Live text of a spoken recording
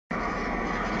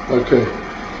Okay.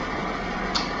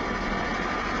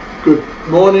 Good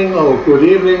morning or good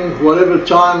evening, whatever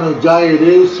time of day it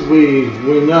is, we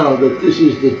know that this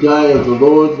is the day of the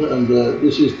Lord, and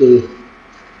this is the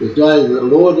day that the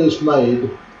Lord has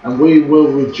made, and we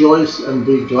will rejoice and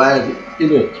be glad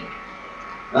in it.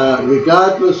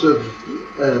 Regardless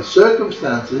of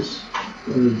circumstances,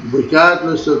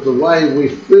 regardless of the way we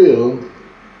feel,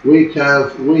 we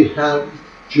have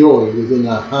joy within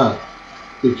our heart,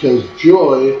 because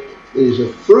joy is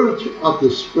a fruit of the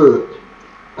Spirit,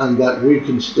 and that we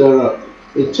can stir up.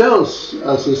 It tells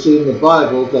us, as in the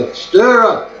Bible, that stir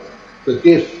up the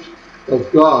gift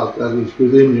of God that is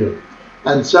within you.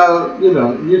 And so,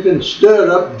 you can stir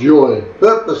up joy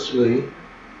purposely,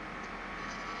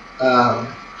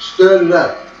 stir it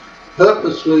up,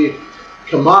 purposely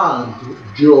command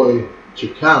joy to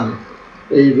come.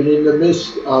 Even in the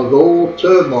midst of all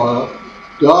turmoil,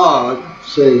 God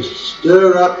says,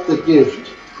 stir up the gift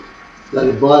that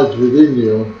abides within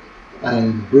you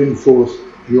and bring forth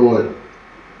joy.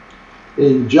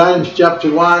 In James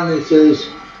chapter 1 it says,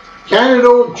 "Count it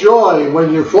all joy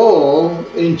when you fall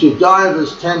into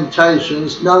divers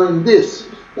temptations, knowing this,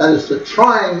 that is the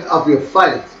trying of your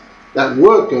faith, that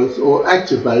worketh or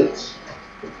activates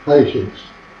patience."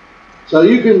 So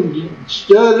you can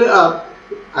stir it up,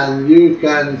 and you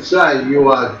can say you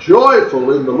are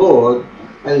joyful in the Lord,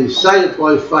 and you say it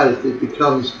by faith. It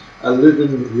becomes a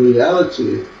living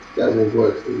reality that will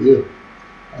work for you.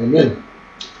 Amen.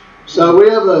 So we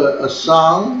have a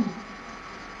song,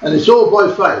 and it's all by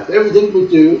faith. Everything we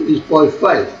do is by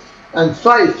faith, and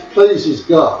faith pleases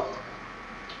God.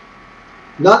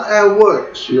 Not our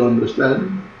works, you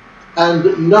understand,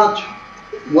 and not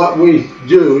what we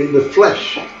do in the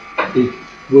flesh. It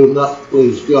will not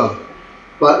please God.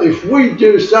 But if we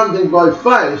do something by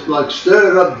faith, like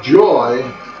stir up joy,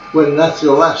 when that's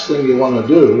the last thing you want to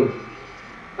do,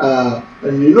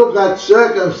 and you look at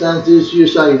circumstances, you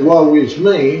say, woe is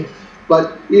me.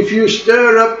 But if you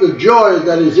stir up the joy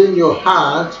that is in your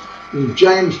heart, in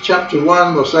James chapter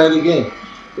 1, we'll say it again,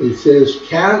 it says,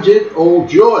 count it all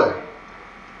joy.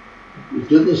 It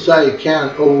didn't say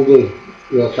count all the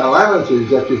calamities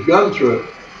that you've gone through.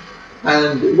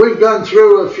 And we've gone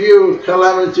through a few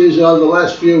calamities over the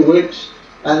last few weeks,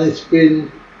 and it's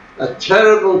been a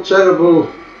terrible, terrible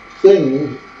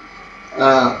thing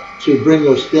to bring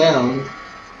us down.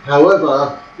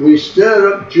 However, we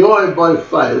stir up joy by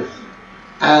faith,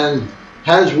 and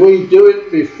as we do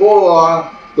it before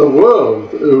the world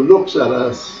who looks at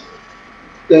us,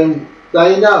 then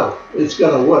they know it's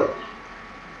going to work,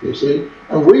 you see.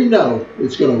 And we know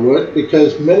it's going to work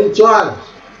because many times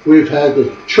we've had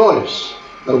the choice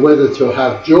of whether to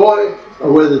have joy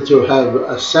or whether to have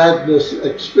a sadness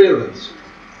experience.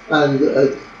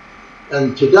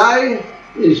 And today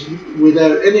is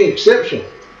without any exception.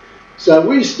 So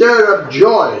we stir up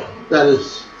joy that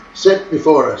is set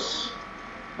before us,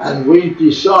 and we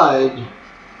decide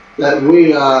that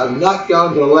we are not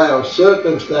going to allow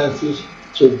circumstances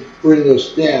to bring us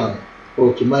down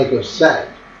or to make us sad.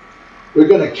 We're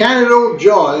going to count it all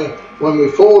joy when we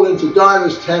fall into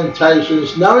divers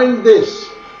temptations, knowing this,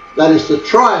 that is the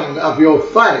trying of your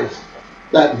faith,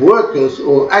 that worketh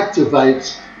or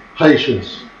activates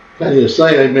patience. Can you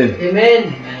say amen?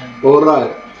 Amen. All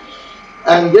right.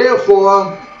 And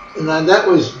therefore, and that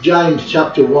was James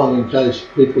chapter 1, in case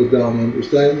people don't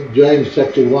understand. James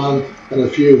chapter 1 and a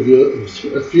few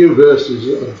verses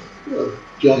of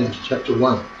James chapter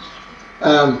 1.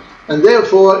 And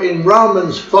therefore, in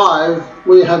Romans 5,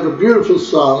 we have a beautiful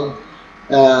song.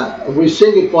 We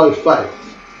sing it by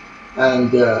faith,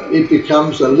 and it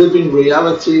becomes a living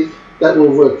reality that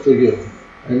will work for you.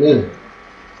 Amen.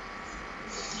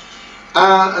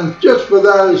 And just for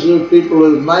those people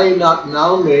who may not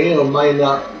know me or may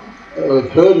not have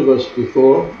heard of us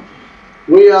before,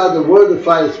 we are the Word of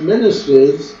Faith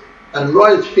ministers, and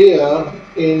right here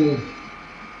in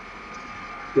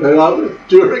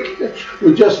Zurich,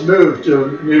 we just moved to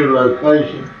a new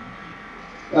location.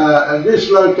 And this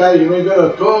location, we're going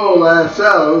to call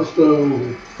ourselves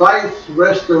the Faith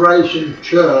Restoration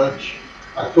Church,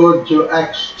 according to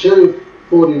Acts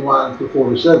 2:41 to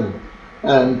 47.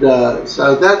 And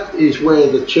so that is where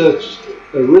the church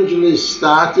originally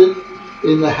started,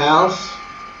 in the house.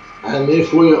 And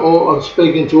if I'm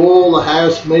speaking to all the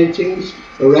house meetings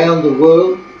around the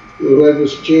world,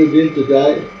 whoever's tuned in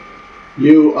today,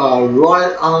 you are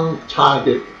right on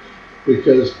target,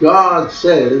 because God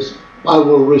says, I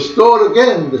will restore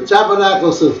again the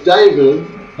tabernacles of David.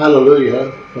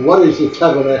 Hallelujah. And what is the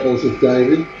tabernacles of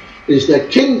David? Is that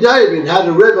King David had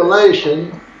a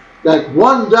revelation that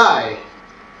one day,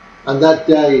 and that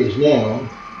day is now,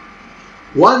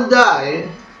 one day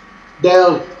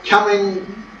there'll coming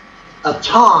a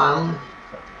time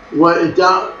where it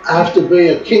don't have to be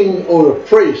a king or a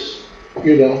priest,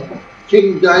 you know.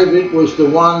 King David was the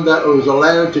one that was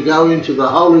allowed to go into the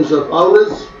holies of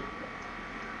holies,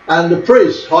 and the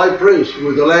priest, high priest,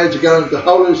 was allowed to go into the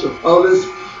holies of holies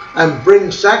and bring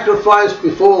sacrifice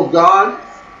before God.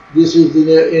 This is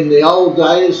in the old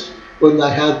days when they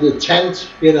had the tent,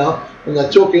 you know, and they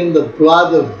took in the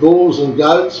blood of bulls and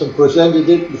goats and presented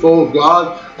it before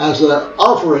God as an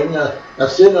offering, a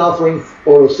sin offering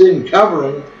or a sin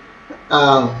covering,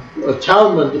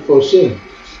 atonement for sin.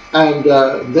 And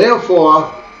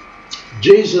therefore,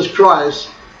 Jesus Christ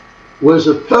was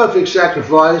a perfect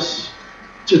sacrifice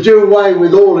to do away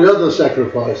with all the other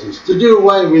sacrifices, to do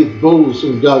away with bulls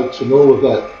and goats and all of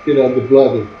that, you know, the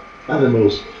blood of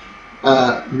animals.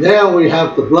 Now we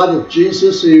have the blood of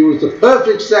Jesus. He was the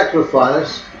perfect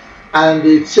sacrifice, and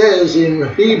it says in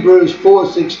Hebrews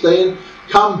 4:16,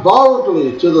 "Come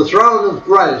boldly to the throne of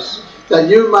grace, that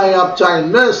you may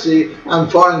obtain mercy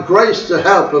and find grace to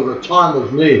help at a time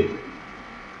of need."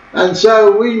 And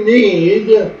so we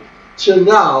need to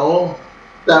know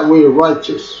that we're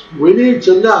righteous. We need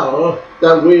to know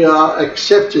that we are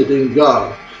accepted in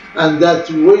God, and that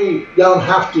we don't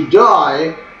have to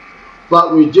die,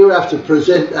 but we do have to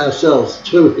present ourselves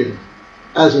to Him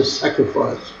as a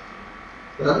sacrifice.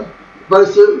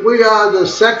 But we are the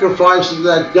sacrifices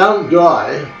that don't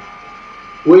die.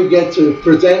 We get to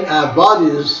present our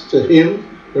bodies to Him.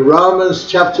 In Romans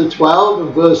chapter 12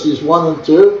 and verses 1 and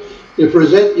 2, you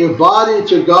present your body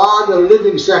to God, a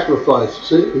living sacrifice.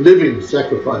 See, living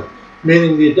sacrifice,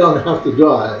 meaning you don't have to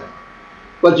die.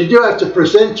 But you do have to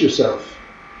present yourself.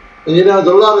 And you know,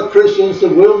 there are a lot of Christians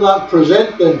that will not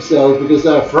present themselves because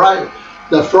they're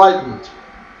frightened.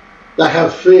 They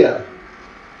have fear.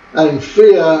 And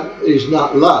fear is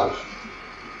not love.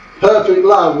 Perfect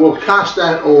love will cast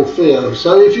out all fear.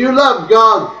 So if you love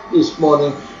God this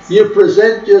morning, you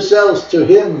present yourselves to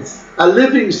Him, a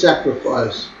living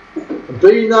sacrifice.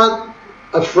 Be not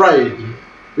afraid,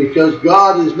 because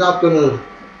God is not going to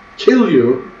kill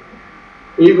you,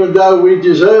 even though we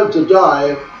deserve to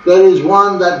die. There is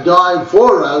one that died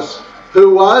for us,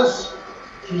 who was?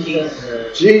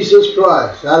 Jesus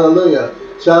Christ. Hallelujah.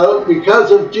 So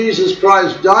because of Jesus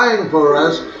Christ dying for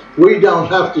us, we don't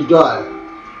have to die.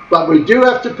 But we do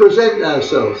have to present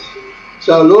ourselves.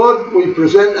 So Lord, we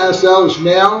present ourselves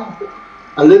now,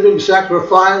 a living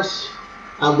sacrifice,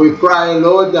 and we pray,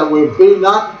 Lord, that we'll be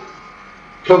not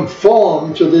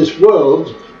conformed to this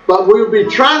world, but we'll be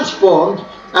transformed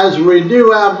as we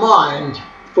renew our mind,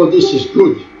 for this is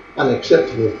good and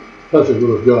acceptable, perfect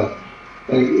will of God.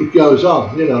 And it goes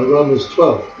on, you know, Romans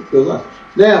 12. It goes on.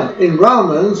 Now, in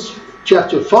Romans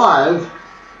chapter 5,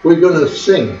 we're going to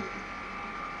sing.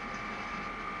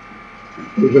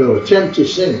 We're going to attempt to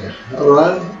sing, all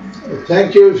right?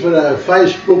 Thank you for the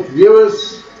Facebook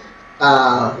viewers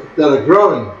that are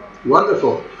growing.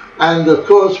 Wonderful. And of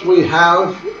course, we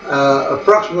have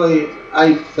approximately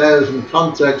 8,000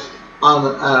 contacts on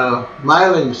our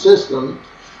mailing system,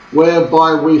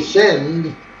 whereby we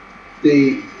send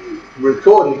the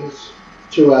recordings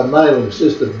to our mailing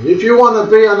system. If you want to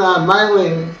be on our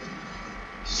mailing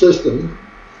system,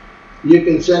 you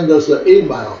can send us an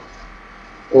email,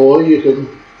 or you can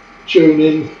tune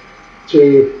in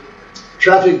to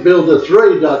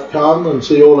trafficbuilder3.com and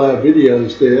see all our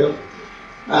videos there.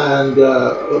 And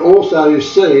also you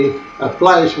see a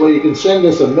place where you can send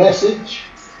us a message,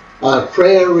 a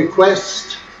prayer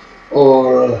request,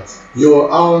 or your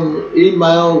own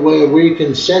email where we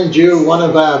can send you one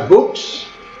of our books,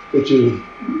 which is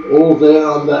all there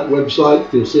on that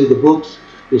website. You'll see the books,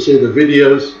 you'll see the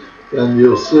videos, and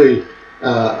you'll see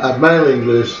a mailing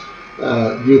list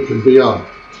you can be on.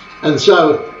 And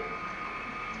so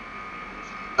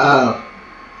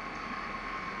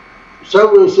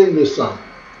we'll sing this song.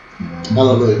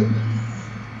 Hallelujah.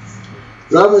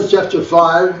 Romans chapter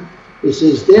 5, it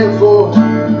says, "Therefore,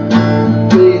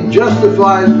 being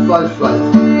justified by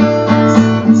faith,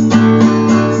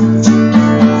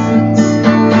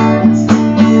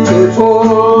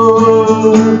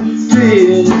 therefore,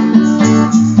 being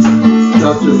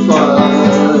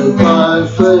justified by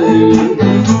faith,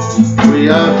 we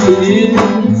are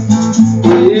pleased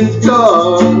with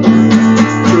God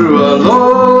through our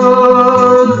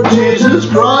Lord Jesus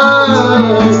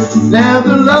Christ. Now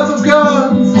the love of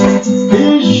God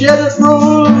is shed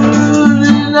abroad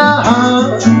in our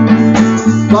hearts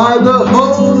by the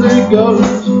Holy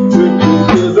Ghost,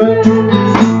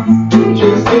 which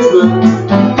is given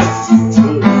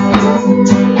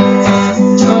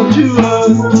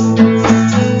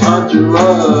unto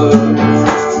us.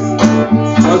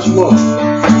 Much more.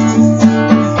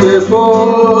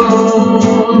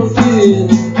 Therefore, being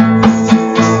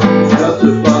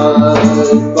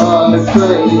justified by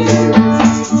faith,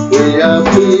 we have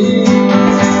peace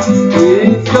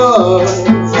with God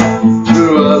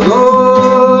through our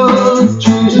Lord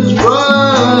Jesus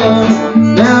Christ.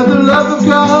 Now the love of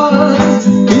God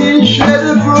is shed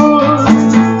abroad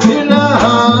in our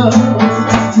hearts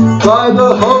by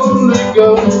the Holy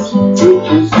Ghost, which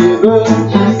is given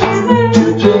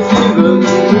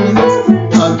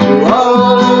unto us,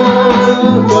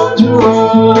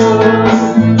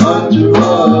 unto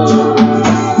us.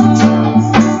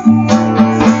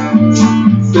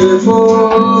 Therefore,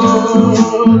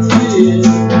 being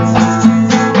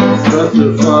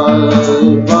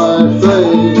justified by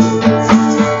faith,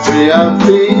 we have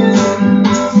peace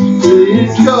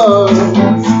with God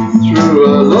through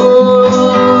our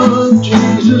Lord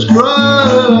Jesus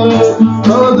Christ.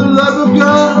 Oh, the love of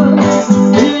God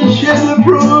is shed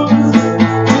abroad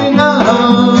in our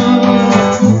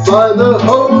hearts by the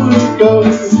Holy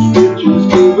Ghost, which is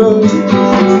given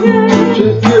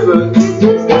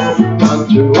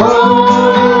unto us,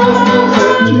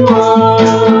 unto us,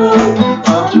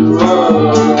 unto us,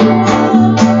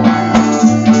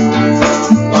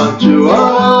 unto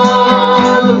us,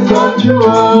 unto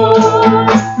us,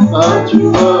 unto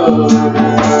us.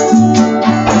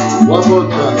 One more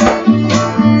time.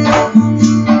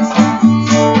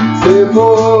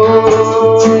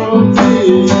 Therefore,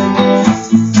 being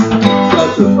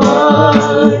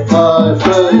justified by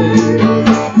faith,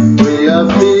 we have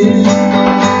peace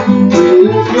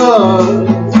with God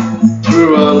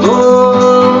through our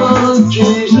Lord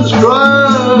Jesus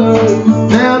Christ.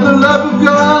 Now the love of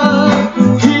God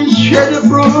is shed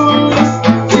abroad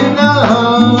in our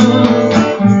hearts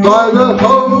by the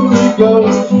Holy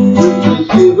Ghost, which is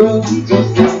given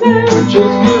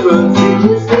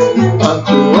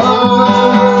unto us,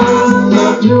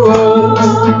 unto us,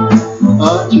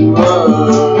 unto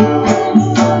us,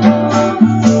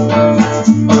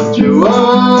 unto us,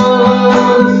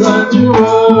 unto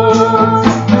us,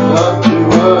 unto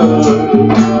us.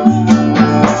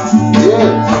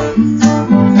 Yes.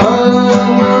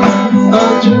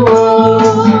 Unto us,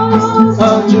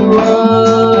 unto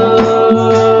us.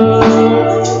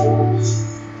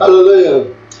 Hallelujah.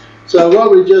 So what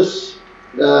we just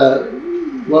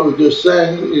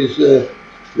sang is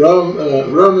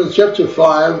Romans chapter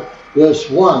 5 verse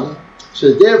 1.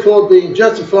 So therefore, being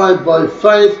justified by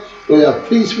faith, we have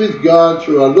peace with God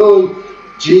through our Lord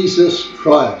Jesus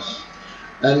Christ.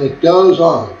 And it goes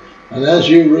on. And as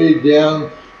you read down,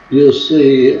 you'll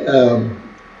see in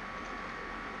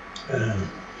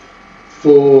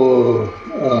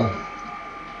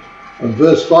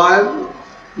verse 5,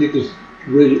 you can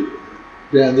read it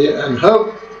down there. And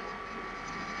hope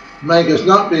make us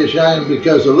not be ashamed,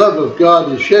 because the love of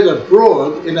God is shed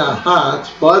abroad in our hearts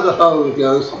by the Holy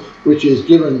Ghost, which is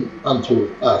given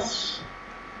unto us.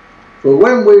 For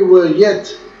when we were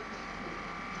yet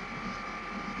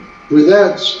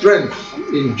without strength,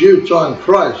 in due time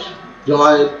Christ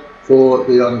died for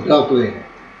the ungodly.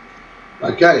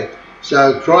 Okay,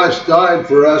 so Christ died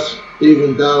for us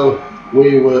even though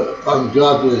we were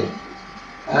ungodly.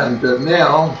 And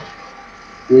now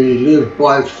we live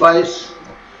by faith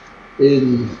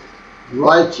in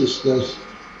righteousness,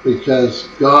 because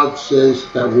God says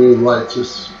that we're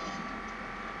righteous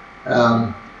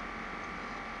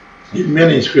in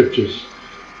many scriptures.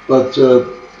 But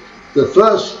the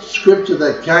first scripture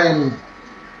that came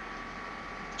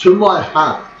to my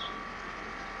heart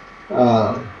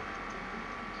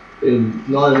in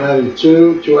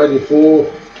 1982 to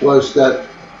 84 was that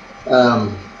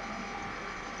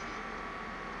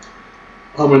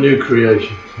I'm a new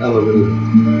creation.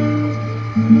 Hallelujah.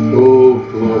 Oh,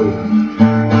 glory.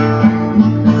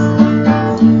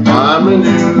 I'm a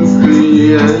new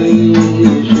creation.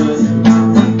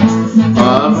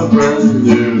 I'm a brand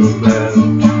new man.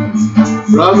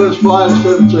 Romans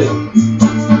 5:17.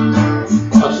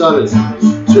 I started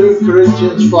 2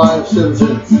 Corinthians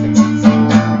 5:17.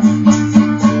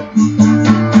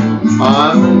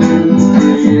 I'm a new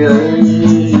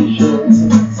creation.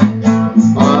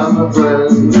 I'm a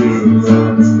brand new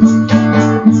man.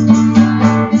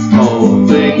 All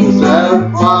things have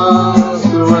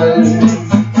passed away.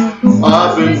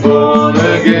 I've been born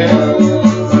again.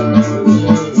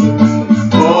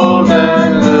 More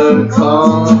than a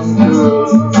conqueror.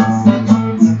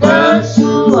 That's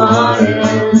who I am.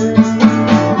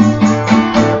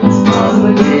 I'm a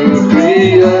new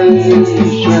creation.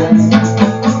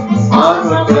 I'm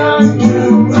a brand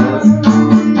new man.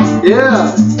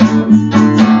 Yeah.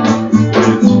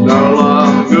 It's no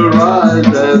longer I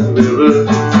that liveth,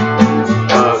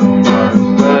 but Christ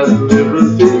that liveth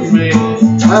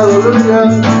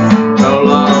hallelujah. No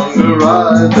longer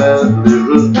I that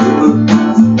liveth,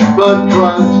 but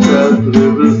Christ that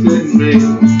liveth in me.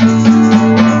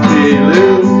 He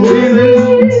lives, he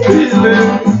lives, he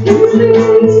lives, he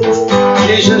lives.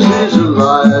 Jesus is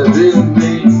alive in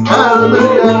me,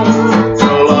 hallelujah.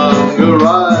 No longer I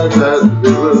that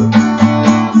liveth,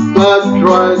 but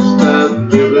Christ that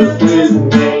liveth in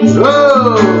me.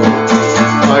 Oh,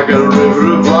 I got a river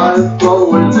of life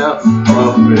flowing out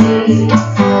of me,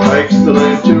 makes the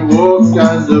lame to walk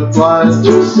and the blind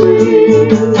to see,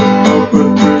 open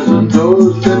prison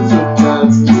doors, sets the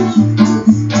captives.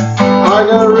 I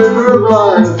got a river of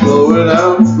life flowing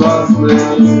out from me.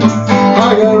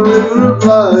 I got a river of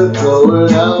life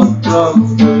flowing out from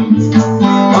me.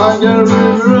 I got a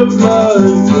river of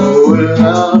life flowing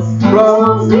out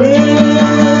from me.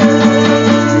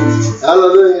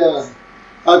 Hallelujah.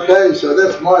 Okay, so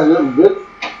that's my little bit,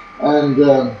 and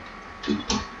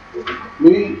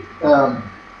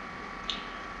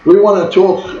we want to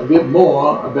talk a bit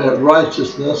more about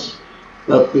righteousness.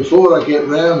 But before I get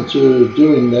round to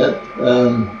doing that,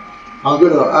 I'm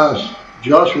going to ask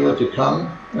Joshua to come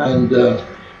and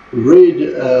read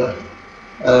a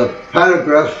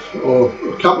paragraph or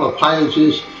a couple of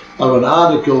pages of an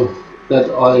article that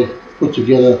I put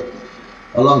together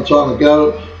a long time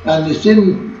ago, and it's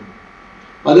in,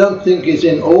 I don't think it's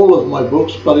in all of my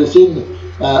books, but it's in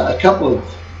a couple of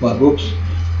my books,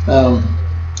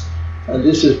 and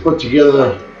this is put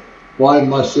together by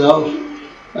myself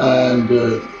and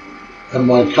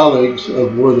my colleagues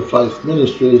of Word of Faith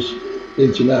Ministries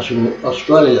International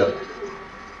Australia.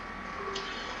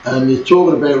 And you're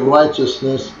talking about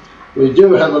righteousness. We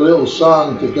do have a little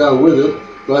song to go with it,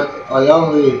 but I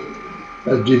only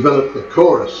have developed the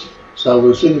chorus, so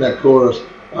we'll sing that chorus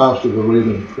after the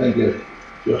reading. Thank you,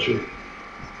 Joshua.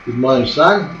 He's my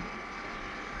son,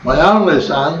 my only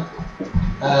son,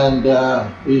 and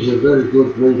he's a very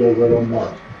good reader that I'm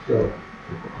not. So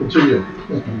continue.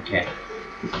 Okay.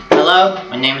 Hello,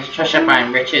 my name is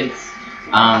Revbrian Richards.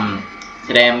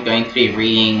 Today I'm going to be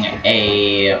reading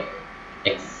a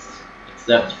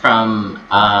excerpt from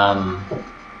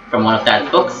one of Dad's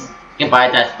books. You can buy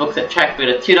Dad's books at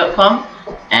trackbuilder2.com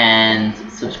and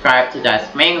subscribe to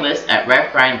Dad's mailing list at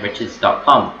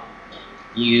revbrianrichards.com.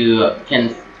 You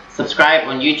can subscribe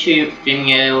on YouTube,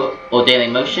 Vimeo, or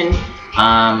Dailymotion,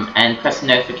 and press the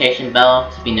notification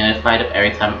bell to be notified of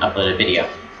every time I upload a video.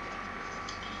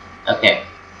 Okay.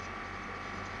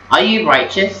 Are you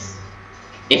righteous?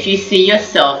 If you see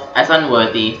yourself as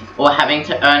unworthy or having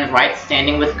to earn right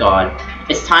standing with God,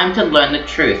 it's time to learn the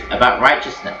truth about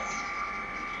righteousness.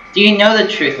 Do you know the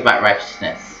truth about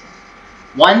righteousness?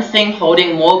 One thing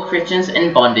holding more Christians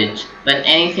in bondage than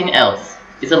anything else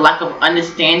is a lack of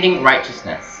understanding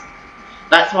righteousness.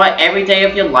 That's why every day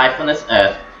of your life on this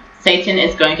earth, Satan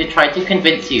is going to try to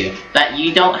convince you that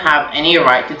you don't have any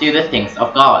right to do the things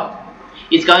of God.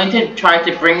 He's going to try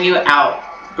to bring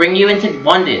you into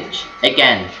bondage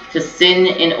again, to sin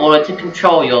in order to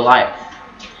control your life.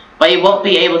 But he won't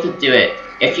be able to do it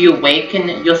if you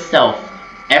awaken yourself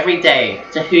every day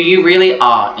to who you really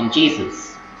are in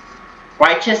Jesus.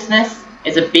 Righteousness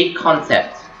is a big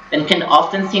concept and can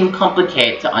often seem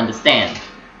complicated to understand.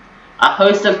 A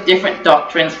host of different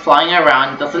doctrines flying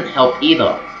around doesn't help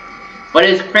either. But it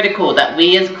is critical that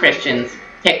we as Christians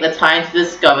take the time to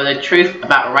discover the truth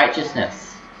about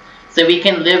righteousness, so we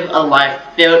can live a life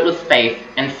filled with faith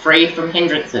and free from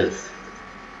hindrances.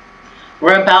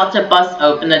 We're about to bust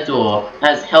open the door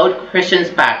that has held Christians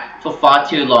back for far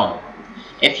too long.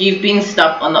 If you've been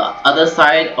stuck on the other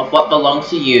side of what belongs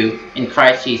to you in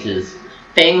Christ Jesus,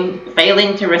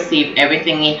 failing to receive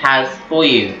everything He has for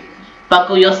you,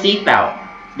 buckle your seatbelt,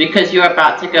 because you're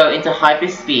about to go into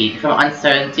hyperspeed from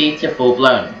uncertainty to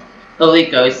full-blown Holy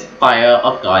Ghost fire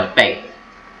of God faith.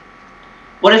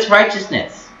 What is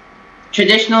righteousness?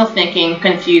 Traditional thinking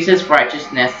confuses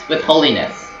righteousness with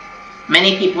holiness.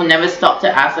 Many people never stop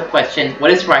to ask the question,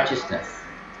 what is righteousness?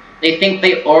 They think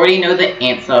they already know the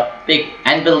answer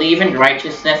and believe in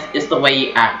righteousness is the way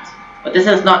you act. But this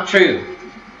is not true.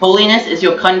 Holiness is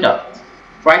your conduct.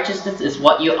 Righteousness is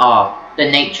what you are, the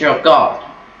nature of God.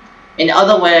 In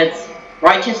other words,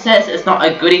 righteousness is not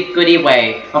a goody-goody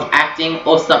way of acting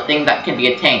or something that can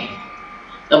be attained.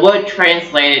 The word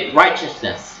translated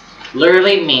righteousness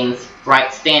literally means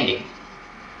right standing.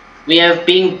 We have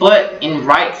been put in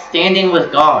right standing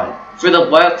with God through the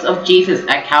works of Jesus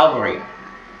at Calvary.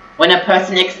 When a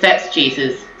person accepts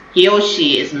Jesus, he or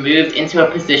she is moved into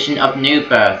a position of new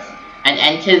birth and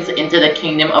enters into the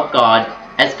kingdom of God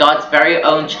as God's very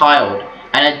own child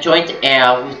and a joint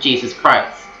heir with Jesus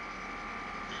Christ.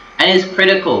 And it is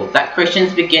critical that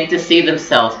Christians begin to see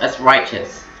themselves as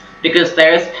righteous, because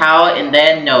there is power in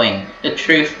their knowing the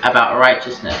truth about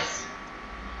righteousness.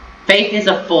 Faith is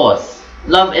a force,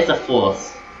 love is a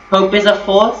force, hope is a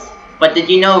force, but did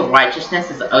you know righteousness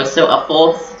is also a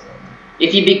force?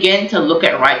 If you begin to look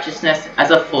at righteousness as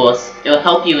a force, it will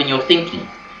help you in your thinking,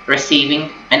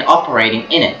 receiving, and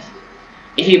operating in it.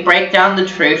 If you break down the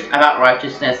truth about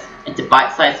righteousness into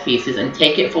bite-sized pieces and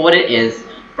take it for what it is,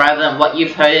 rather than what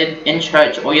you've heard in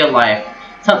church or your life,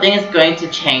 something is going to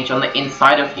change on the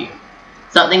inside of you.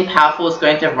 Something powerful is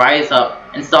going to rise up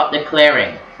and start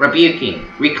declaring, rebuking,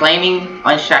 reclaiming,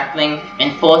 unshackling,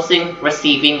 enforcing,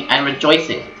 receiving, and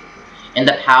rejoicing in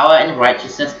the power and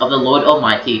righteousness of the Lord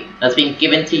Almighty that's been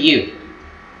given to you.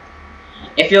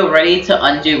 If you're ready to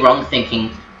undo wrong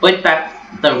thinking, pull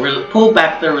back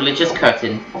the religious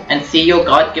curtain and see your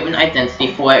God-given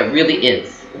identity for what it really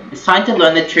is. It's time to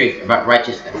learn the truth about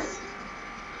righteousness.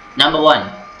 Number 1,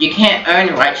 you can't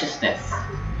earn righteousness.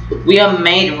 We are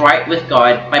made right with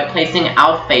God by placing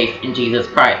our faith in Jesus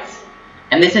Christ.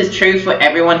 And this is true for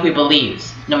everyone who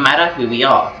believes, no matter who we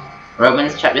are.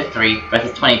 Romans chapter 3,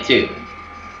 verses 22.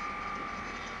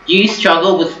 Do you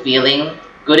struggle with feeling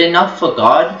good enough for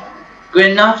God? Good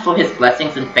enough for His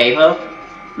blessings and favor?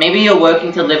 Maybe you're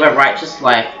working to live a righteous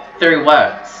life through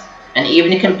works, and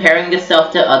even comparing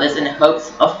yourself to others in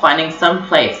hopes of finding some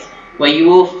place where you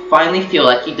will finally feel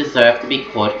like you deserve to be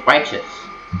called righteous.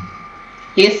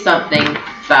 Here's something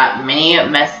that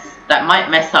might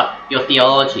mess up your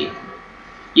theology.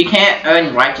 You can't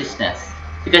earn righteousness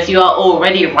because you are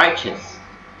already righteous.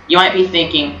 You might be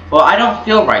thinking, well, I don't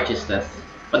feel righteousness,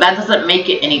 but that doesn't make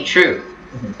it any true.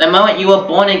 The moment you were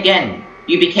born again,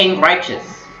 you became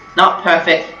righteous. Not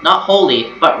perfect, not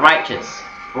holy, but righteous.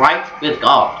 Right with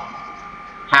God.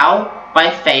 How? By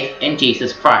faith in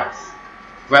Jesus Christ.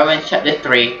 Romans chapter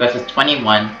 3, verses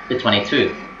 21 to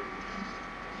 22.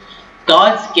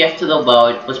 God's gift to the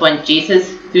world was when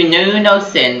Jesus, who knew no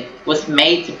sin, was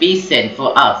made to be sin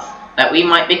for us, that we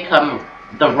might become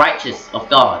the righteous of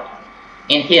God.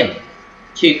 In Him.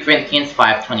 2 Corinthians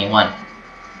 5:21.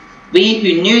 We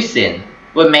who knew sin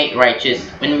were made righteous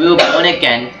when we were born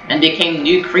again and became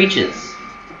new creatures.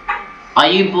 Are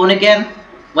you born again?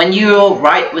 When you are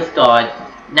right with God,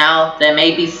 now there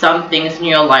may be some things in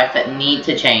your life that need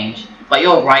to change, but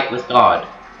you're right with God.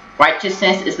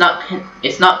 Righteousness is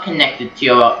not connected to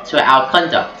our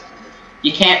conduct.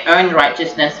 You can't earn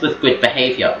righteousness with good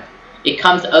behavior. It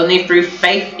comes only through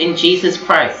faith in Jesus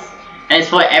Christ, and it's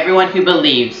for everyone who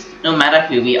believes, no matter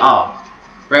who we are.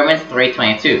 Romans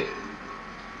 3:22.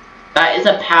 That is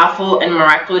a powerful and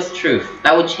miraculous truth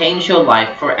that will change your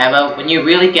life forever when you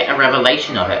really get a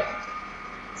revelation of it.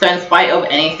 So in spite of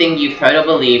anything you've heard or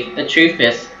believed, the truth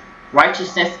is,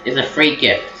 righteousness is a free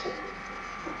gift.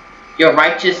 You're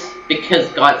righteous because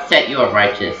God said you are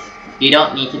righteous. You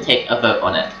don't need to take a vote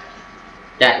on it.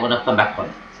 Dad, want to come back on?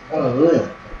 Hallelujah.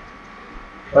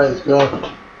 Praise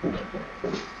God.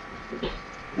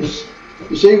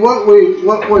 You see, what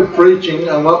we're preaching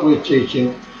and what we're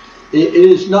teaching, it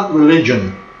is not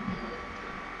religion.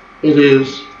 It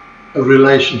is a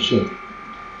relationship.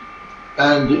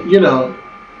 And, you know,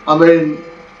 I mean,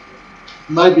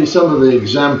 maybe some of the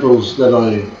examples that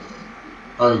I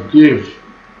give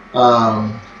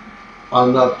are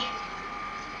not,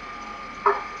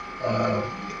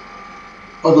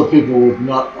 other people would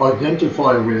not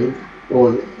identify with,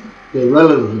 or the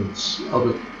relevance of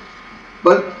it.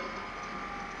 But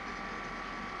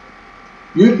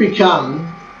you become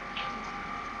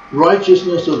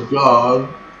righteousness of God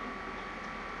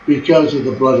because of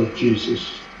the blood of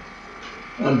Jesus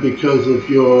and because of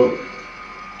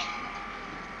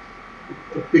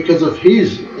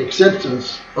His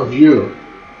acceptance of you,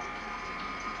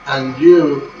 and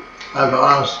you have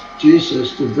asked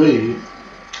Jesus to be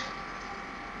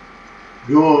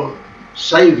your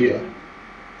Saviour.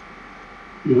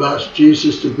 You've asked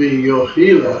Jesus to be your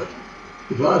healer.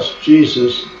 You've asked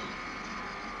Jesus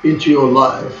into your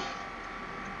life,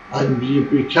 and you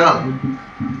become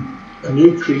a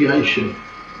new creation.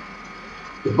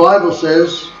 The Bible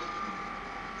says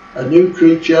a new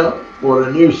creature or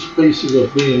a new species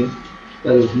of being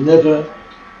that has never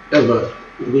ever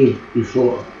lived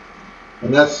before.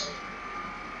 And that's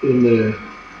in the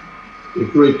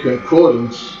Greek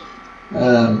concordance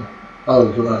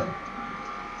of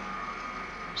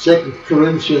 2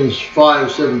 Corinthians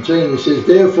 5:17. It says,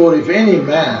 therefore if any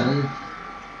man,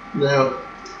 now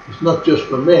it's not just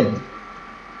for men,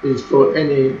 it's for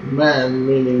any man,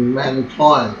 meaning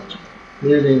mankind,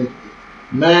 meaning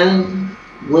man,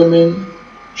 women,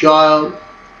 child,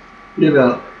 you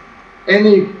know,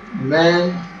 any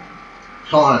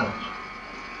mankind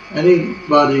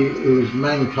Anybody who is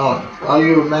mankind. Are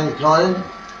you mankind?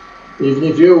 Even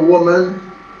if you're a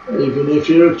woman, even if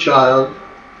you're a child,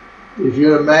 if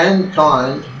you're a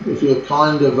mankind, if you're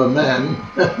kind of a man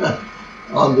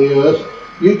on the earth,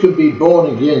 you can be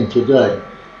born again today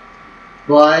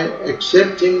by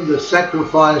accepting the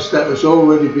sacrifice that has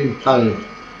already been paid.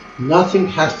 Nothing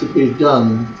has to be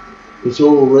done, it's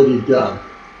already done.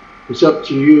 It's up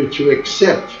to you to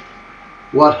accept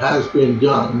what has been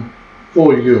done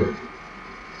for you.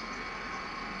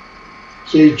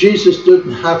 See, Jesus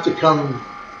didn't have to come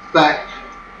back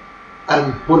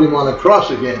and put him on a cross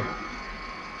again.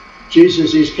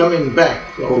 Jesus is coming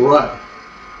back, all right.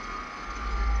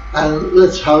 And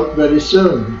let's hope very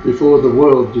soon, before the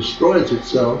world destroys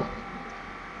itself.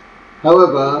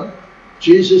 However,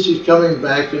 Jesus is coming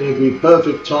back, and it'll be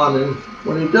perfect timing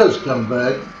when he does come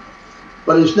back.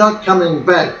 But he's not coming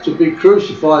back to be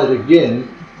crucified again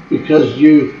because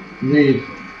you need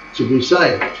to be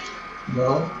saved.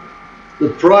 No. The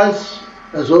price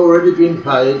has already been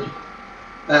paid,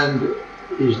 and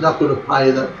he's not going to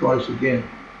pay that price again.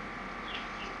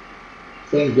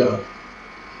 Thank God.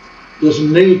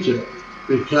 Doesn't need to,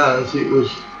 because it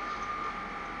was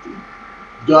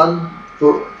done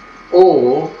for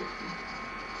all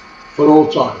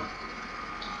time.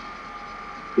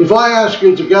 If I ask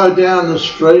you to go down the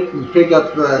street and pick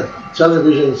up the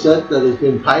television set that has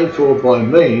been paid for by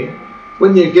me,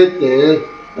 when you get there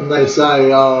and they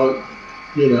say, oh,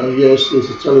 you know, yes, there's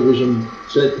a television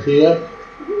set here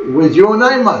with your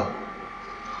name on it.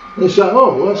 They say,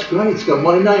 oh, well, that's great, it's got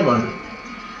my name on it.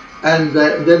 And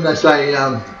then they say,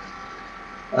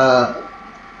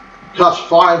 cost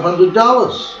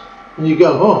 $500. And you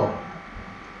go, oh.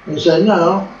 And you say,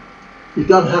 no, you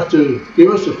don't have to give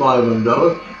us the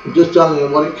 $500. We're just telling you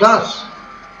what it costs,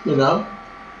 you know.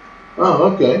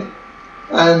 Oh, okay.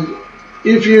 And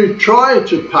if you try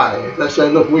to pay, they say,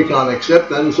 look, we can't accept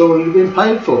that, it's already been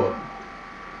paid for.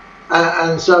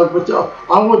 And so, but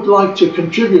I would like to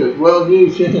contribute. Well,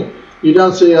 you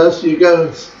don't see us, you go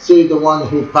and see the one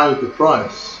who paid the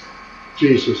price,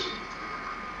 Jesus.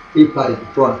 He paid the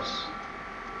price,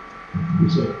 you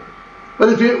see. But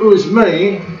if it was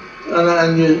me,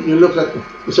 and you look at,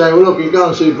 you say, well, look, you go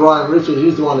and see Revbrian Richards,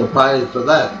 he's the one who paid for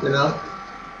that, you know.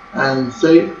 And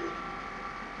see,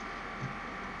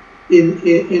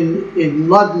 in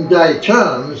modern day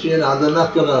terms, you know, they're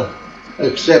not going to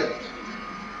accept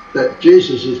that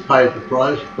Jesus has paid the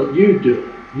price, but you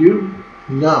do. You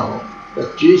know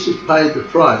that Jesus paid the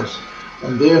price,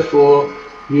 and therefore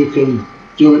you can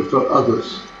do it for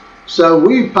others. So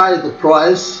we pay the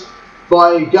price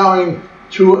by going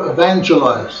to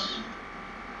evangelize.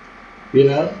 You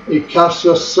know, it costs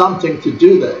us something to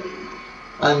do that.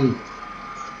 And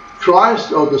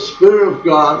Christ, or the Spirit of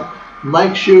God,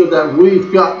 makes sure that we've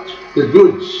got the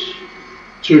goods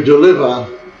to deliver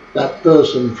that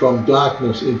person from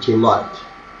darkness into light.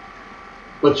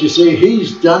 But you see,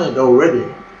 he's done it already,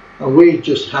 and we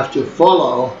just have to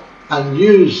follow and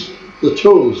use the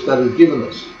tools that he's given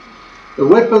us. The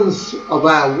weapons of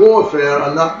our warfare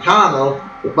are not carnal,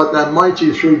 but they're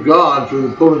mighty through God, through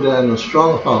the pulling down of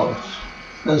strongholds.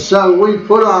 And so we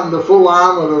put on the full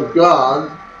armour of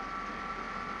God,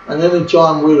 and any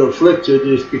time we're afflicted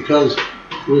is because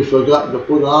we've forgotten to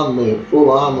put on the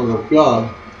full armour of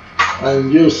God.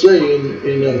 And you'll see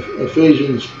in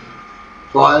Ephesians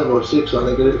 5 or 6, I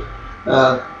think it is,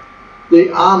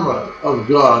 the armour of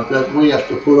God that we have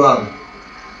to put on.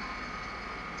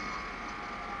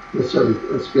 Let's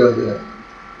go there.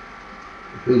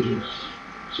 Ephesians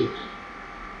 6.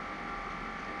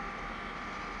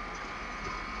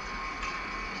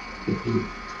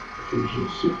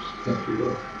 Ephesians 6, thank you,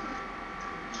 Lord.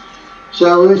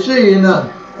 So we see in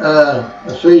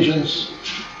Ephesians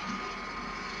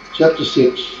chapter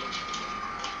 6.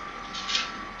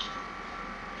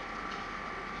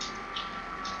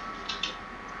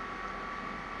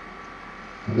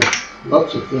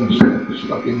 Lots of things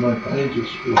stuck in my pages.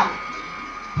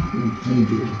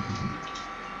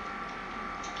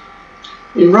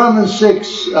 In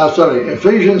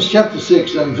Ephesians chapter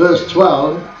 6 and verse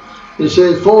 12, it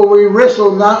says, for we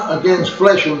wrestle not against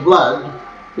flesh and blood.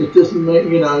 It doesn't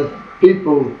mean, you know,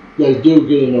 people, they do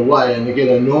get in the way and they get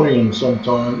annoying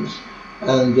sometimes,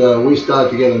 and we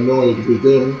start to get annoyed with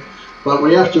them. But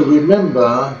we have to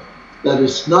remember that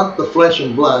it's not the flesh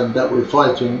and blood that we're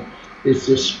fighting, it's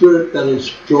the spirit that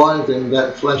is driving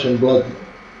that flesh and blood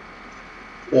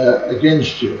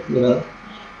against you, you know.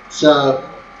 So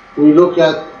we look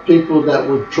at people that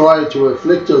would try to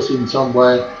afflict us in some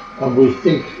way, and we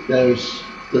think there's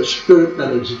the spirit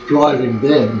that is driving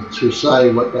them to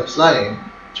say what they're saying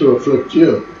to afflict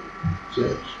you.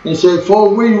 See? He said, for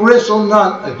we wrestle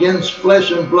not against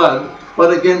flesh and blood,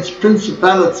 but against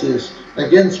principalities,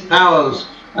 against powers,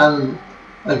 and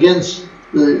against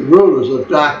the rulers of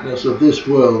darkness of this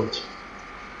world,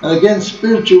 and against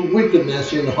spiritual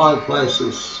wickedness in high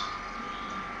places.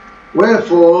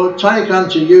 Wherefore take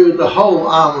unto you the whole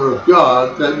armour of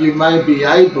God, that you may be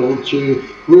able to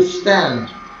withstand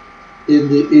in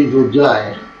the evil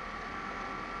day.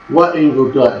 What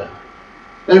evil day?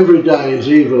 Every day is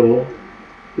evil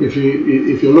if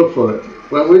you look for it.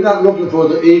 But we're not looking for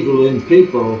the evil in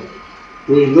people.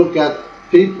 We look at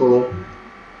people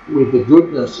with the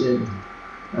goodness in.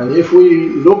 And if we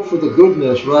look for the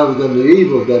goodness rather than the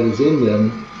evil that is in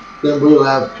them, then we'll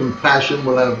have compassion,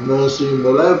 we'll have mercy, and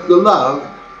we'll have the love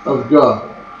of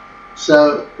God.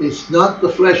 So it's not the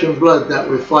flesh and blood that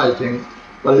we're fighting,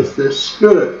 but it's the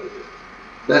spirit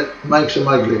that makes them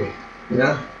ugly. You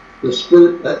know? The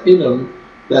spirit that in them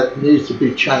that needs to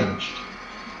be changed.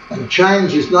 And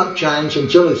change is not change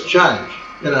until it's changed,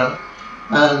 you know.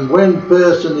 And when a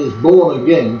person is born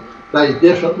again, they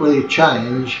definitely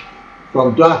change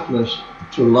from darkness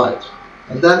to light.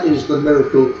 And that is the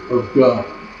miracle of God.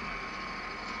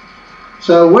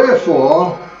 So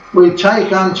wherefore we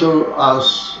take unto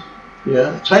us,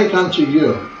 take unto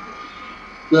you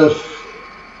the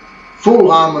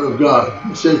full armour of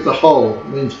God. It says the whole,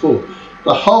 means full.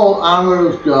 The whole armour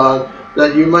of God,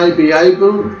 that you may be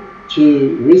able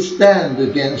to withstand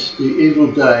against the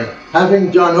evil day.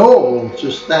 Having done all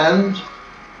to stand,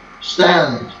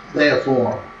 stand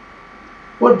therefore.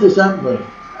 What does that mean?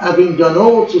 Having done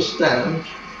all to stand,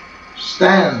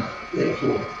 stand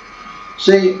therefore.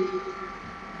 See,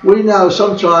 we know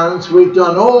sometimes we've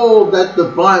done all that the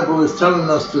Bible is telling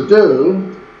us to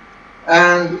do,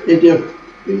 and it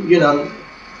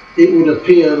would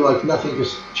appear like nothing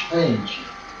has changed.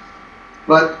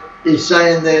 But he's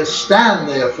saying there, stand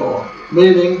therefore,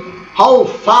 meaning hold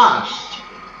fast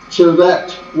to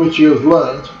that which you've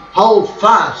learned, hold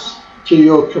fast to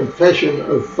your confession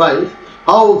of faith,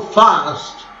 hold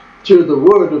fast to the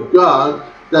word of God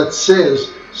that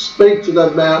says, speak to the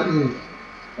mountain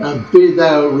and be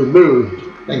thou removed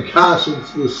and cast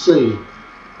into the sea,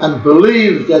 and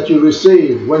believe that you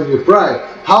receive when you pray.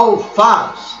 Hold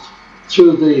fast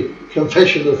to the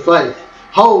confession of faith,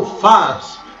 hold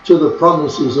fast to the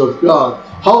promises of God,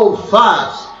 hold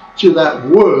fast to that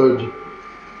word,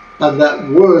 and that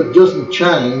word doesn't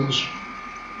change,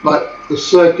 but the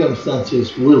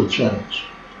circumstances will change.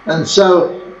 And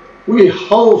so we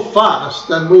hold fast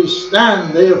and we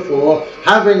stand therefore,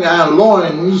 having our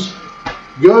loins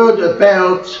girt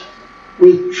about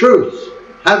with truth,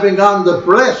 having on the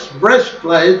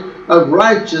breastplate of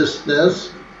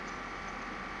righteousness,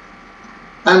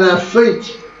 and our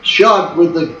feet shod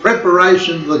with the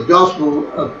preparation of the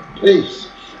gospel of peace.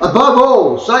 Above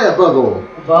all, say above all.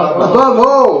 Above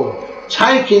all,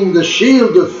 taking the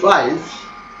shield of faith,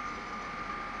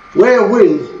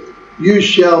 wherewith you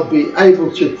shall be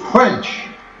able to quench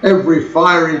every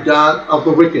fiery dart of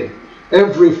the wicked.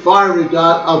 Every fiery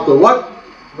dart of the what?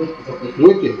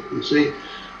 Wicked, you see.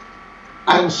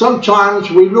 And sometimes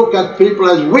we look at people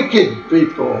as wicked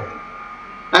people.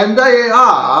 And they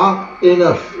are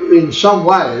in some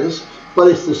ways, but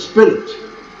it's the spirit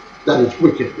that is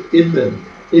wicked in them.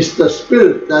 It's the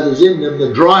spirit that is in them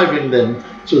that's driving them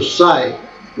to say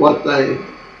what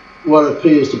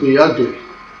appears to be ugly,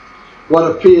 what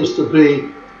appears to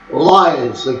be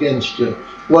lies against you,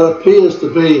 what appears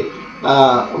to be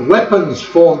weapons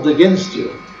formed against you,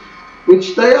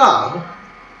 which they are,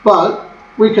 but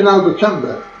we can overcome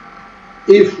that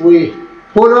if we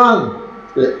put on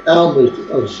the helmet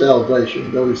of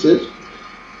salvation, though he says.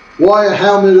 Why a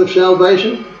helmet of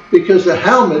salvation? Because the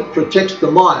helmet protects the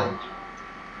mind.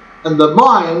 And the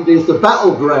mind is the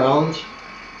battleground.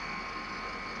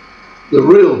 The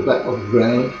real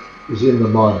battleground is in the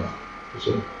mind. You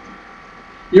see.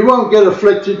 You won't get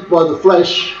afflicted by the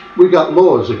flesh. We got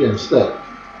laws against that.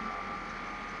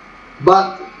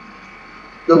 But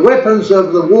the weapons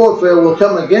of the warfare will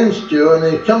come against you, and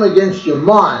they come against your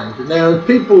mind. Now, if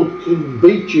people can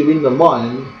beat you in the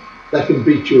mind, they can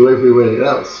beat you everywhere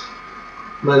else.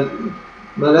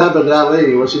 Muhammad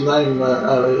Ali, what's his name?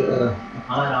 Muhammad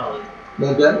Ali.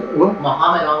 What?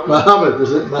 Muhammad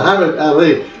Ali. Muhammad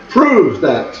Ali proved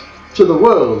that to the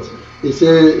world. He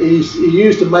said he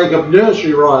used to make up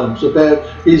nursery rhymes about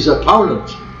his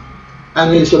opponent,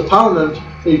 and his opponent,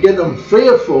 he'd get them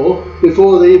fearful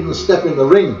before they even step in the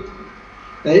ring.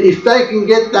 If they can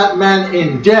get that man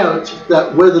in doubt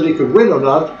that whether he could win or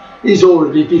not, he's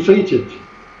already defeated.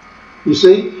 You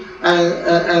see?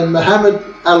 And Muhammad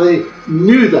Ali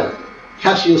knew that.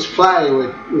 Cassius Clay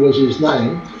was his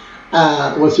name,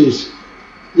 was his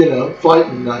you know,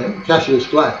 fighting name, Cassius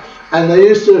Clay. And he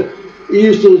used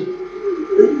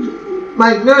to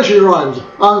make nursery rhymes.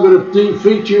 I'm going to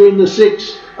defeat you in the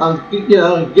 6, and you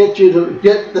know, get you to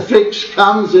get the fix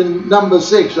comes in number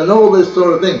 6, and all this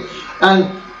sort of thing.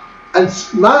 And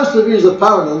most of his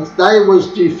opponents, they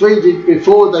was defeated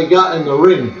before they got in the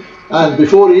ring, and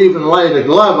before they even laid a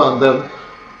glove on them.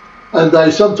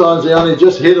 And sometimes they only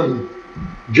just hit them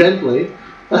gently,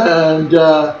 and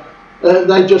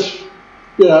they just,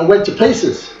 you know, went to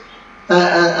pieces.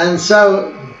 And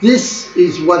so this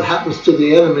is what happens to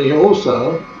the enemy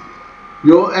also.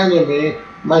 Your enemy,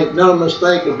 make no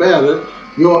mistake about it,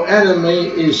 your enemy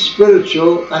is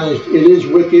spiritual, and it is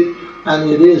wicked, and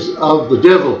it is of the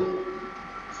devil.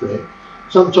 See?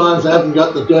 Sometimes they haven't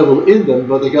got the devil in them,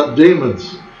 but they got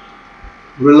demons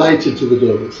related to the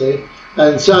devil. See?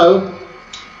 And so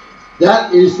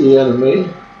that is the enemy.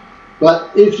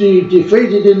 But if you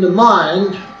defeat it in the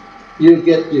mind, you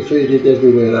get defeated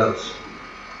everywhere else.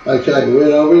 Okay,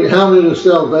 where are we? Helmet of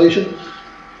salvation.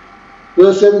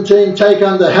 Verse 17, take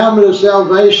on the helmet of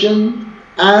salvation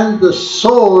and the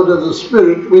sword of the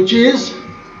Spirit, which is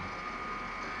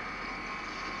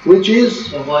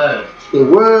the Word. The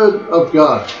Word of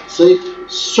God. See,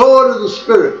 sword of the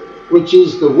Spirit, which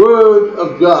is the Word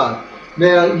of God.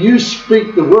 Now, you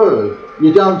speak the Word.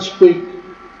 You don't speak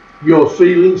your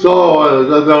feelings. Oh, I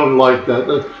don't like that.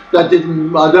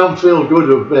 I don't feel good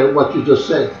about what you just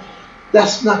said.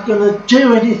 That's not going to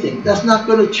do anything. That's not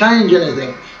going to change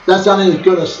anything. That's only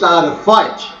going to start a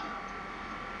fight.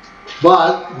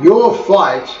 But your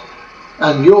fight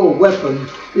and your weapon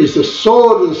is the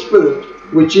sword of the Spirit,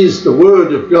 which is the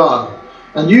Word of God.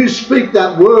 And you speak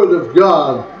that Word of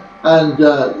God, and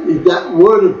that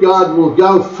Word of God will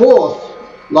go forth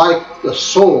like the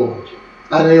sword,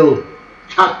 and it'll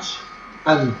cut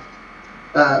and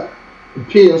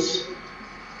pierce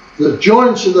the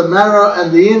joints of the marrow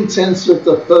and the intents of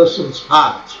the person's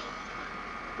heart.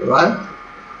 Right?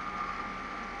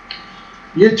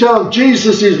 You tell them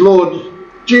Jesus is Lord,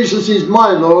 Jesus is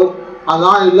my Lord, and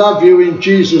I love you in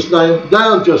Jesus' name,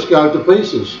 they'll just go to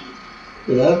pieces.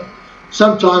 You know?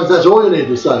 Sometimes that's all you need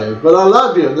to say, but I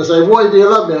love you. And they say, why do you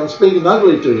love me? I'm speaking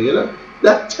ugly to you, you know?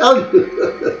 That tells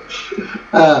you.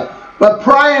 But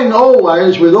praying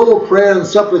always with all prayer and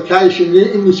supplication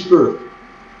in the Spirit.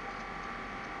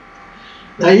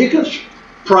 Now you can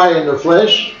pray in the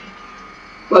flesh,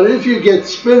 but if you get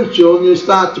spiritual and you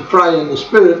start to pray in the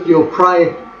Spirit, you'll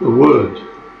pray the Word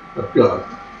of God.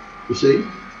 You see?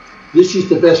 This is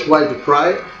the best way to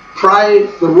pray. Pray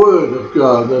the Word of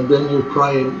God, and then you're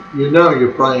praying, you know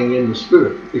you're praying in the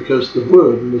Spirit, because the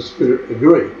Word and the Spirit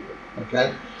agree.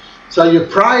 Okay? So you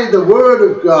pray the Word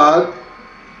of God,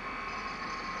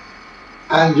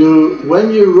 and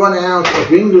when you run out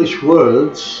of English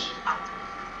words,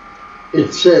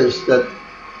 it says that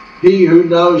he who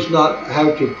knows not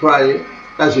how to pray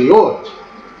as he ought.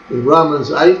 In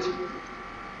Romans 8,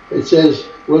 it says,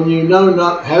 when you know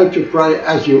not how to pray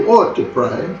as you ought to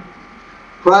pray,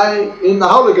 pray in the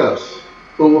Holy Ghost.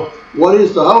 Well, what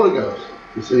is the Holy Ghost?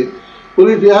 You see? Well,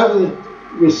 if you haven't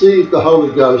received the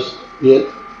Holy Ghost yet,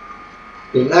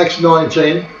 in Acts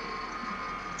 19,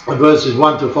 verses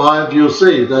 1 to 5, you'll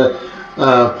see that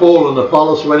Paul and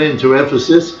Apollos went into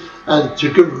Ephesus and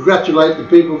to congratulate the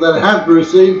people that have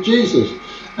received Jesus.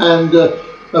 And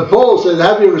Paul said,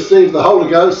 have you received the Holy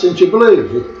Ghost since you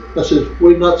believed? They said,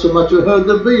 we've not so much heard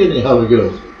there be any Holy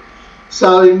Ghost.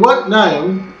 So in what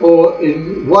name, or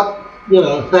in what,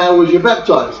 how was you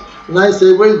baptized? And they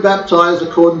said, we're baptized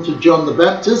according to John the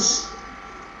Baptist.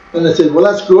 And they said, well,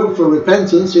 that's good for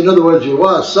repentance. In other words, you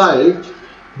are saved.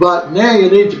 But now you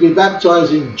need to be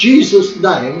baptized in Jesus'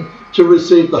 name to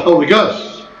receive the Holy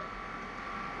Ghost.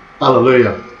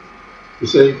 Hallelujah. You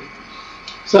see?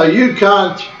 So you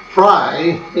can't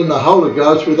pray in the Holy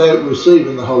Ghost without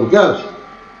receiving the Holy Ghost.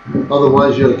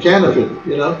 Otherwise you're a counterfeit,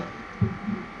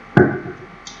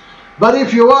 But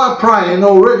if you are praying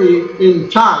already in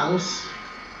tongues,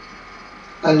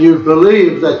 and you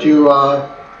believe that you are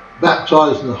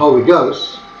baptized in the Holy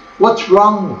Ghost, what's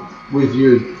wrong with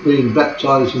you being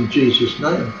baptized in Jesus'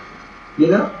 name?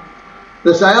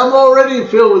 They say, I'm already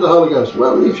filled with the Holy Ghost.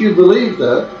 Well, if you believe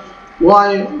that,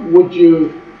 why would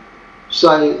you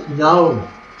say no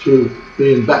to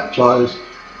being baptized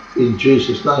in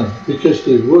Jesus' name? Because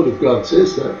the Word of God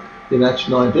says that in Acts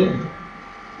 19.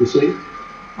 You see?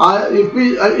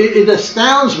 It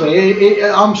astounds me.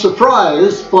 I'm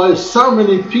surprised by so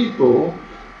many people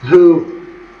who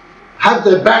have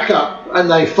their back up and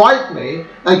they fight me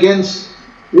against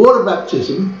water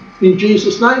baptism in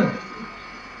Jesus' name.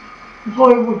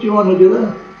 Why would you want to do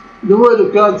that? The Word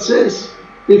of God says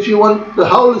if you want the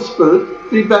Holy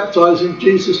Spirit, be baptized in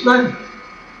Jesus' name.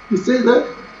 You see that?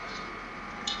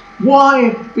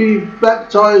 Why be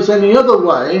baptized any other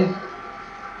way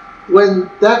when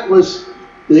that was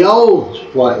the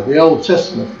old way, the Old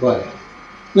Testament way?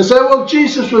 They say, well,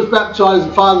 Jesus was baptized in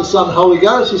the Father, Son, Holy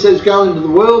Ghost. He says, go into the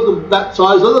world and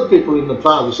baptize other people in the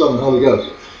Father, Son, and Holy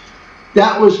Ghost.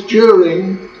 That was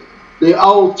during the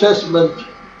Old Testament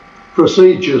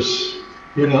procedures,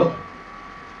 you know.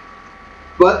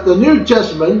 But the New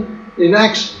Testament, in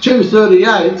Acts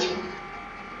 2:38,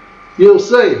 you'll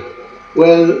see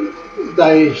where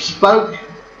they spoke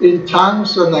in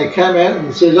tongues and they came out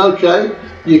and said, okay,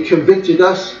 you convicted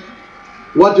us.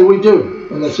 What do we do?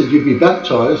 And they said, you be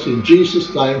baptized in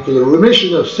Jesus' name for the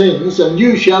remission of sins, and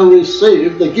you shall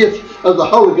receive the gift of the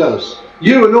Holy Ghost.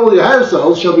 You and all your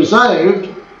households shall be saved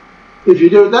if you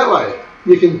do it that way.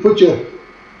 You can put your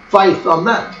faith on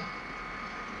that.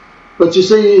 But you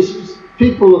see,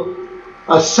 people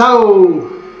are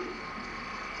so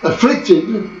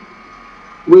afflicted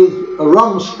with a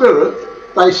wrong spirit,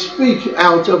 they speak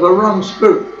out of a wrong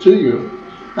spirit to you.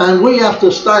 And we have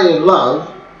to stay in love,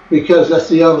 because that's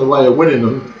the only way of winning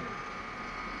them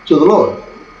to the Lord.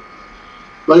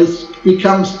 But it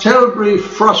becomes terribly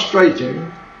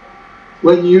frustrating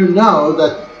when you know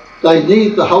that they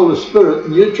need the Holy Spirit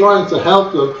and you're trying to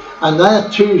help them and they're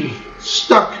too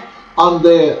stuck on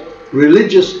their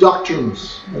religious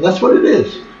doctrines. And that's what it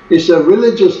is. It's a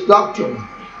religious doctrine.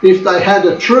 If they had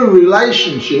a true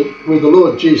relationship with the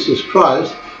Lord Jesus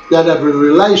Christ, they'd have a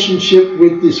relationship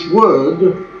with this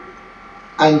Word,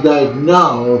 and they'd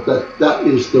know that that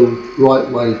is the right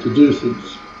way to do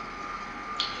things.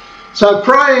 So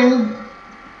praying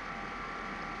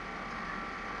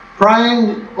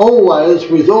always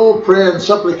with all prayer and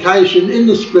supplication in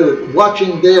the Spirit,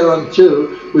 watching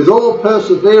thereunto with all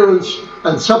perseverance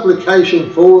and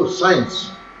supplication for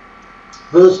saints.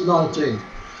 Verse 19.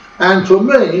 And for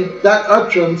me, that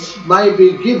utterance may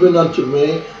be given unto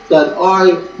me, that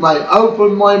I may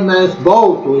open my mouth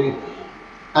boldly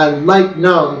and make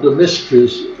known the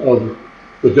mysteries of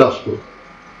the gospel,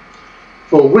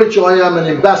 for which I am an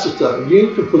ambassador.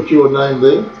 You can put your name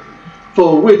there.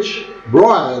 For which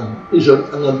Brian is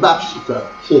an ambassador.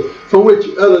 So, for which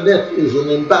Elinette is an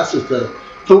ambassador.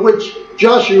 For which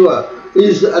Joshua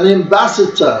is an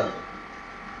ambassador.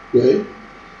 Okay?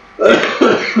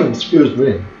 Excuse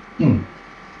me.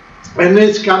 In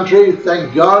this country,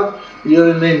 thank God,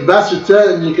 you're an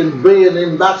ambassador, and you can be an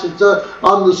ambassador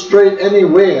on the street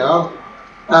anywhere,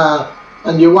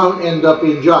 and you won't end up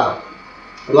in jail.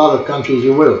 A lot of countries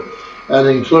you will, and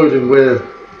including where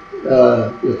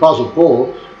the Apostle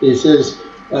Paul, he says,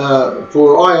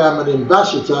 for I am an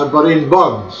ambassador, but in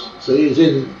bonds. So he's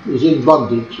in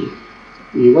bondage.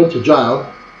 He went to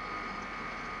jail.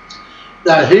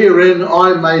 That herein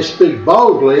I may speak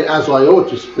boldly as I ought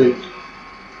to speak,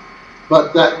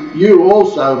 but that you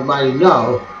also may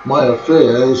know my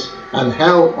affairs and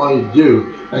how I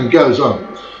do, and goes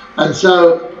on. And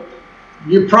so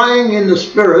you're praying in the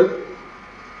Spirit,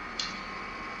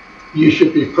 you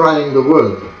should be praying the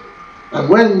Word. And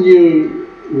when you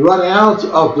run out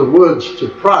of the words to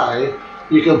pray,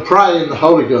 you can pray in the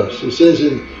Holy Ghost. It says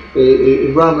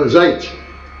in Romans 8,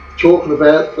 talking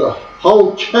about the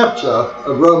whole chapter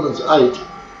of Romans 8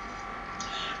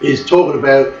 is talking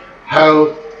about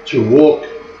how to walk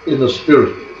in the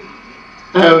Spirit,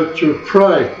 how to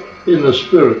pray in the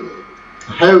Spirit,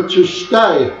 how to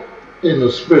stay in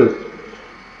the Spirit,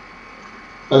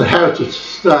 and how to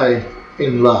stay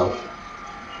in love.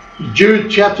 Jude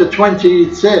chapter 20,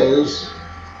 it says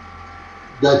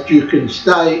that you can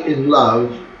stay in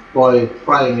love by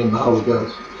praying in the Holy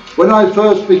Ghost. When I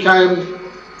first became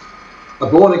a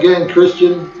born-again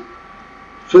Christian,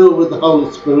 filled with the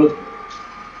Holy Spirit,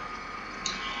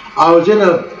 I was in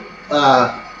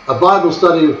a Bible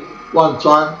study one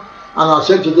time, and I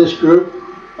said to this group,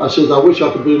 I said, I wish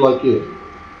I could be like you.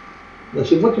 And they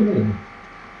said, what do you mean,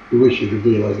 you wish you could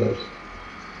be like us?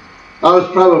 I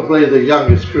was probably the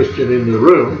youngest Christian in the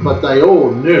room, but they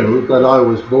all knew that I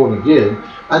was born again.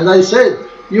 And they said,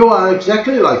 you are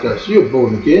exactly like us. You're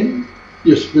born again.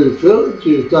 You're Spirit-filled.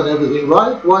 You've done everything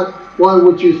right. Why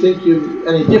would you think you're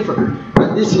any different?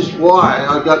 And this is why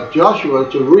I got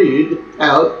Joshua to read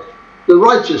out the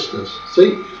righteousness.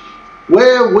 See,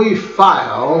 where we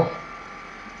fail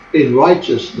in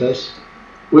righteousness,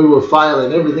 we will fail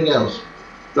in everything else.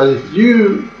 But if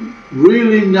you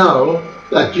really know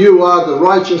that you are the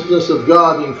righteousness of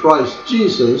God in Christ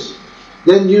Jesus,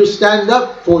 then you stand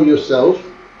up for yourself,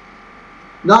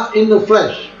 not in the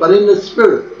flesh, but in the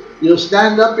Spirit. You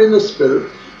stand up in the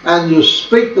Spirit and you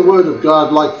speak the word of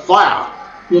God like fire,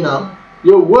 you know,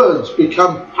 your words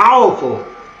become powerful.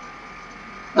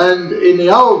 And in the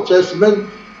Old Testament,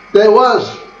 there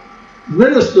was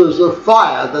ministers of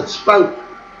fire that spoke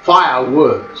fire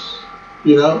words.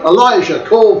 You know, Elijah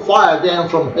called fire down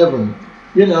from heaven,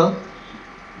 you know.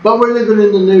 But we're living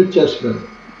in the New Testament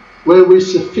where we're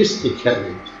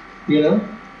sophisticated, you know.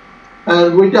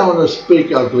 And we don't want to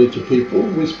speak ugly to people.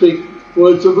 We speak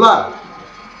words of love.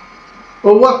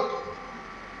 Well,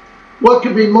 what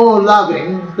could be more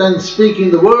loving than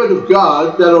speaking the word of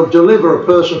God that will deliver a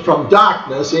person from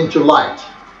darkness into light?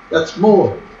 That's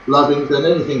more loving than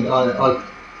anything I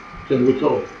can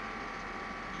recall.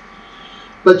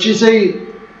 But you see,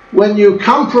 when you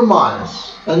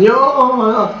compromise and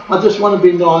I just want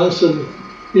to be nice, and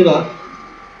you know,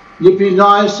 you be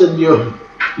nice and you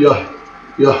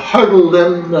huggle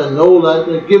them and all that,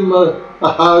 and give them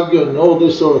a hug and all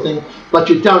this sort of thing, but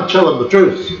you don't tell them the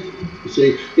truth. You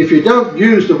see, if you don't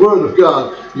use the word of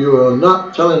God, you are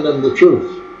not telling them the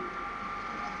truth.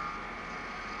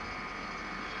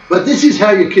 But this is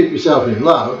how you keep yourself in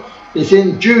love. It's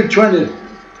in Jude 20.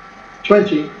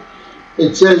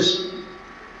 It says,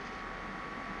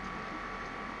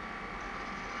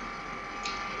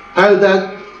 how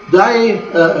that they,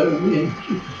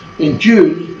 in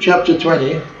Jude chapter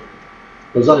 20,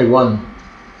 there's only one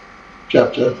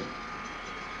chapter,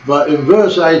 but in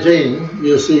verse 18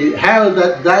 you see how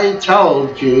that they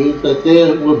told you that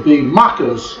there would be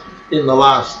mockers in the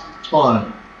last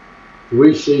time.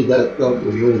 We see that, don't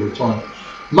we, all the time.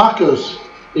 Mockers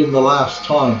in the last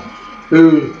time,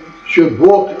 who should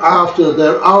walk after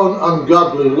their own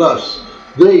ungodly lusts.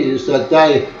 These that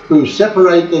they who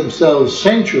separate themselves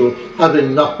sensual,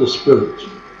 having not the Spirit.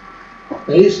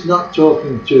 And he's not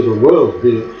talking to the world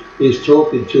here. He's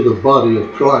talking to the body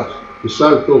of Christ, the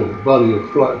so-called body of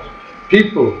Christ.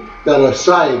 People that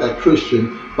say they're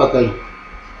Christian, but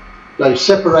they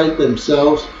separate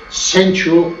themselves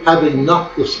sensual, having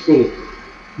not the Spirit,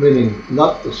 meaning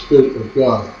not the Spirit of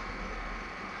God.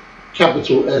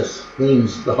 Capital S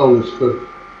means the Holy Spirit.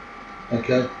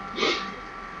 Okay?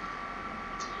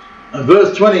 And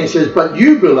verse 20 it says, but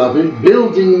you, beloved,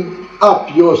 building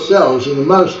up yourselves in the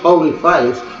most holy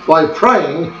faith by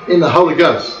praying in the Holy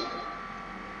Ghost.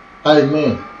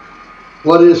 Amen.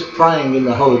 What is praying in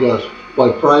the Holy Ghost?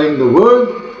 By praying the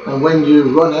Word, and when you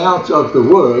run out of the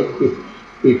Word,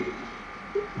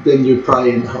 then you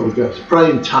pray in the Holy Ghost. Pray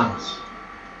in tongues.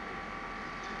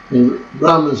 In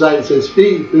Romans 8 it says,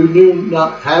 he who knew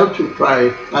not how to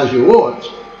pray as you ought,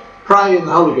 pray in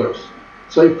the Holy Ghost.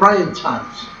 So you pray in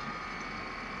tongues.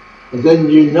 And then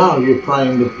you know you're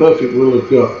praying the perfect will of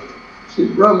God. See,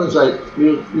 Romans 8,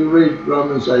 you read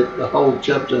Romans 8, the whole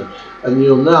chapter, and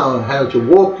you'll know how to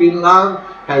walk in love,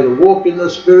 how to walk in the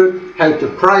Spirit, how to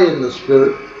pray in the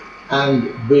Spirit,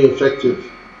 and be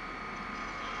effective.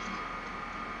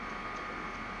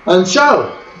 And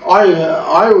so,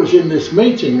 I was in this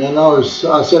meeting, and I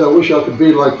said, I wish I could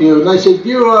be like you. And they said,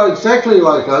 you are exactly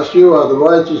like us. You are the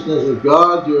righteousness of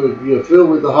God. You're filled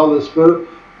with the Holy Spirit.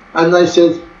 And they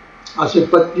said, I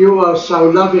said, but you are so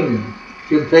loving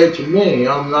compared to me.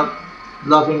 I'm not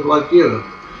loving like you.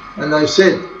 And they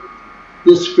said,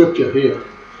 this scripture here,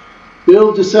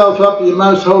 build yourself up in your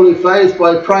most holy faith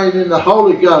by praying in the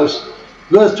Holy Ghost.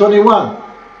 Verse 21,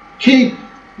 keep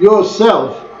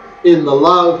yourself in the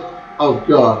love of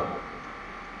God.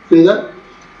 See that?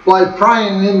 By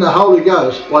praying in the Holy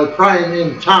Ghost, by praying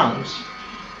in tongues,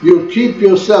 you'll keep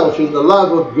yourself in the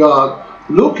love of God,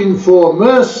 looking for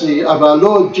mercy of our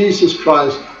Lord Jesus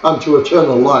Christ unto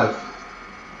eternal life.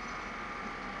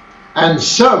 And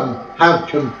some have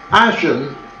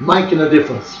compassion, making a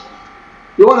difference.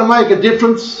 You want to make a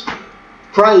difference?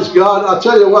 Praise God. I'll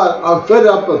tell you what, I'm fed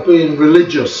up of being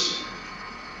religious.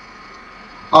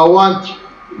 I want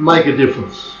to make a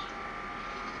difference.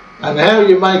 And how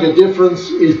you make a difference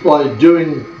is by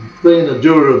being a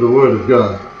doer of the Word of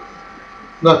God.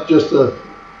 Not just a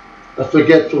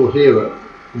forgetful hearer.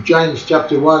 In James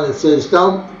chapter 1 it says,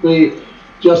 don't be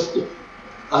just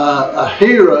a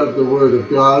hearer of the Word of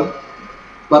God,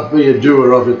 but be a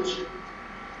doer of it.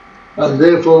 And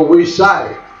therefore we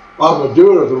say, I'm a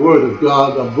doer of the Word of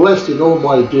God, I'm blessed in all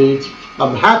my deeds,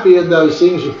 I'm happy in those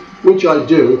things which I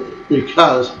do,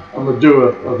 because I'm a doer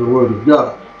of the Word of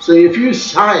God. See, if you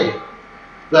say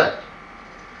that,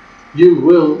 you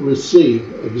will receive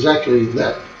exactly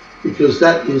that, because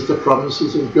that is the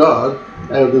promises of God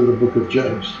out of the book of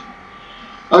James.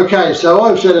 Okay, so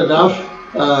I've said enough.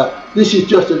 This is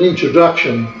just an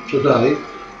introduction today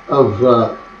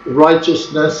of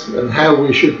righteousness and how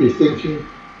we should be thinking,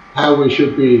 how we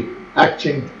should be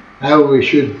acting, how we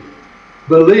should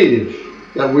believe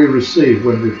that we receive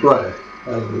when we pray.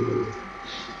 Hallelujah.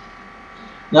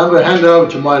 Now I'm going to hand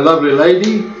over to my lovely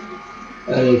lady.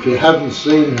 And if you haven't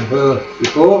seen her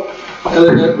before,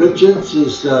 Revbrian Richards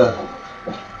is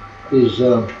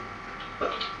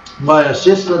my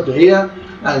assistant here,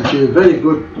 and she's a very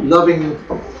good, loving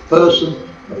person,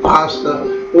 a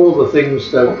pastor, all the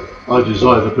things that I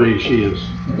desire to be, she is.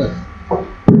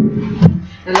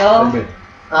 Hello.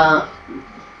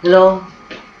 Hello.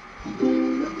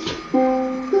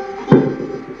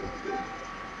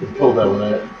 Pull that one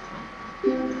out.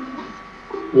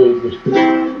 You'll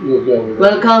go with it.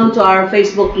 Welcome to our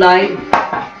Facebook Live.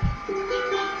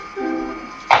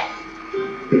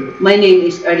 My name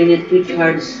is Revbrian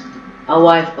Richards, a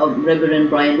wife of Reverend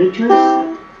Revbrian Richards,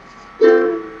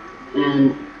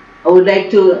 and I would like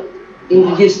to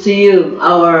introduce to you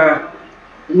our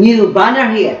new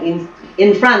banner here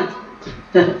in front.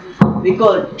 We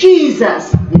call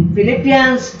Jesus in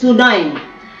Philippians 2:9.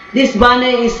 This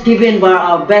banner is given by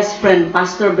our best friend,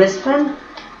 Pastor Best Friend.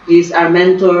 He's our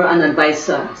mentor and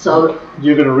advisor. So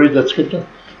you're going to read that scripture?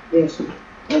 Yes.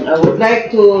 And I would like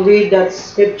to read that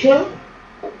scripture.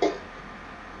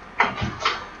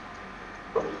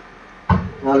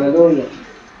 Hallelujah.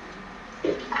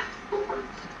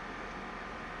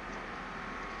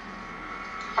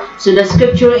 So the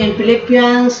scripture in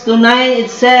Philippians 2:9,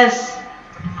 it says,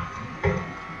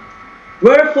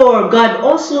 "Wherefore God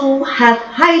also hath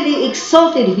highly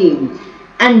exalted him,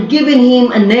 and given him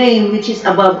a name which is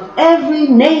above every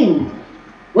name."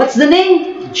 What's the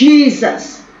name?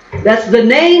 Jesus. That's the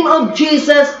name of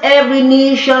Jesus. Every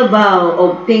knee shall bow,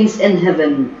 of things in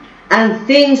heaven, and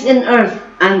things in earth,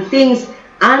 and things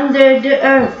under the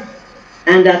earth,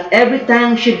 and that every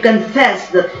tongue should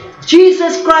confess that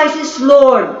Jesus Christ is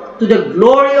Lord, to the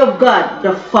glory of God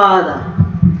the Father.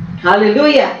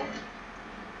 Hallelujah.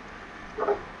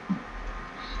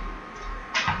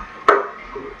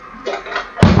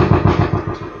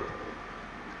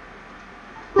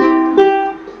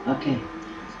 Okay.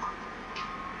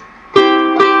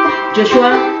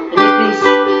 Joshua, can you please?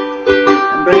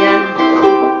 Brian,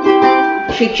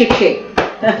 shake, shake, shake.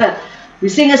 We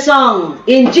sing a song.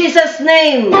 In Jesus'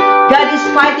 name, God is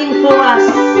fighting for us.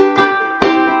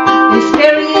 He's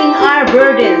carrying our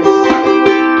burdens.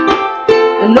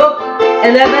 And Luke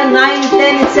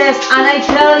 11:9-10, it says, "And I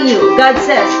tell you," God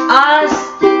says, "ask,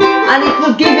 and it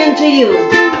will be given to you.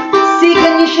 Seek,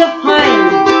 and you shall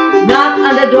find. Knock,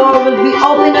 and the door will be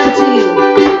opened unto you."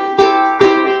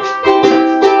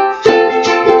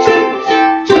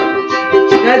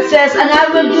 God says, "And I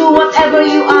will do whatever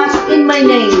you ask in my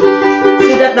name,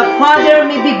 so that the Father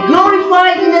may be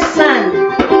glorified in the Son.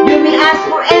 You may ask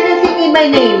for anything in my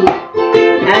name."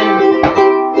 And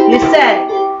He said,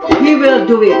 He will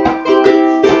do it.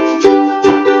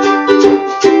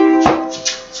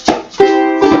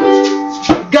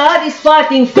 God is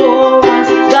fighting for us.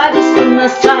 God is on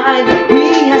our side. He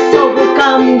has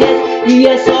overcome, yes, He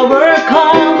has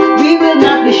overcome. We will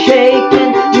not be shaken.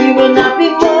 We will not be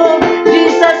moved.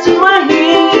 Jesus, you are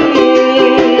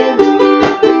here.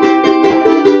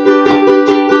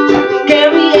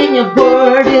 Carrying your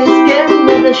burdens,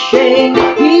 carrying the shame.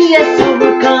 He has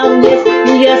overcome, yes,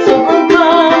 He has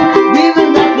overcome. We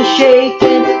will not be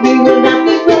shaken. We will not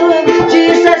be moved.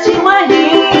 Jesus, you are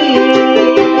here.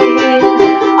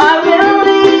 I will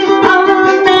live, I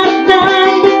will not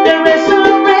die. The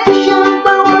resurrection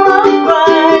power of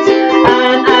Christ.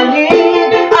 And I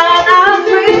live, and I'm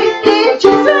free in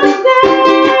Jesus' name.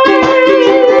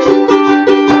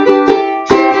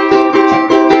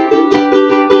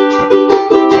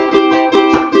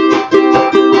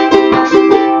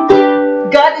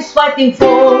 God is fighting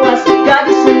for us. God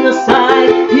is on the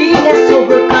side. He has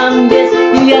overcome, yes,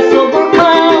 He has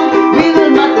overcome. We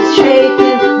will not be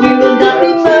shaken. We will not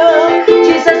be moved.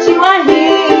 Jesus, you are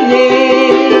here.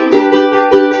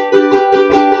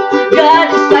 God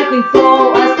is fighting for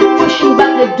us, pushing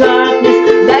back the darkness,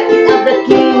 lighting up the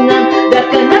kingdom that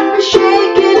cannot be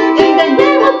shaken. In the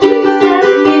name of Jesus,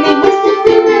 healing is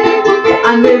defeated,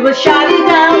 and we will shout it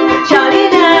out, shout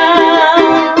it out.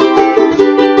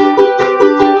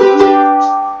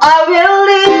 I will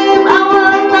live, I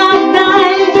will not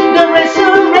die. The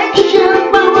resurrection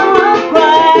power of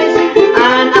Christ.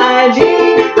 And I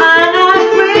live, and I'm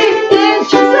free in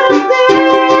Jesus' name.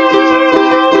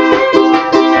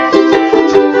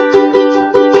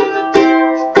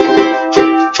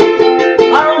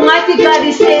 Our Almighty God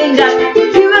is saying that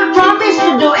He will promise to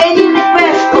do any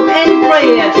request of any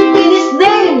prayer in His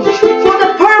name for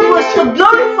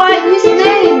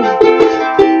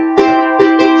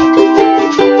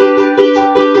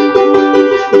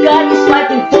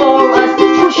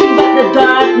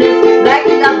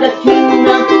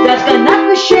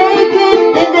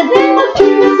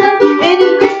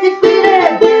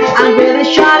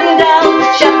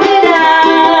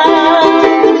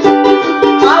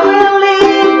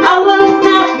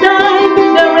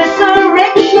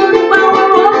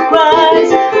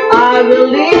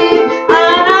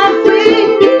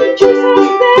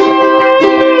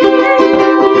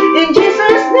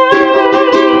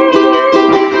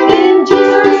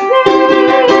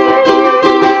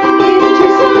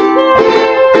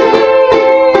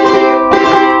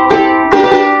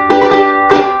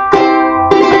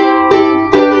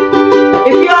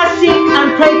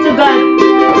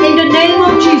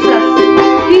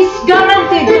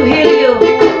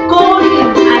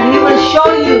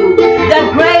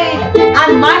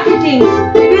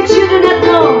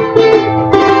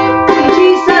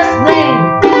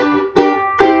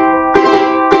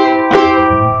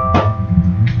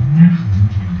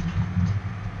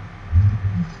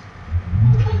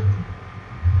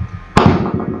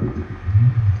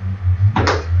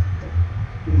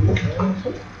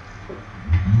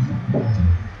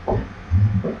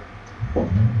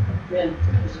We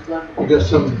got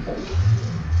some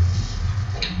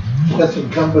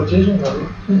competition, I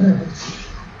think.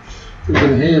 We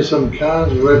can hear some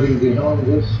cars revving behind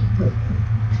us.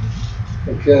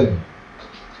 Okay.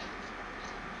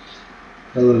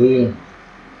 Hallelujah.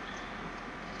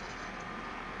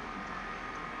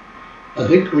 I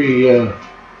think we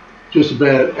just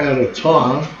about out of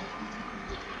time,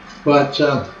 but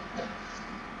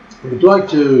we'd like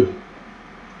to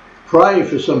pray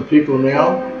for some people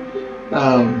now.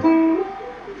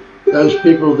 Those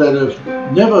people that have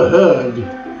never heard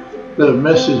the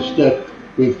message that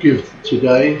we've given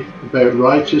today about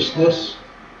righteousness,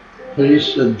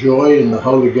 peace and joy in the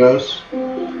Holy Ghost,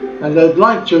 and they'd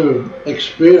like to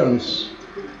experience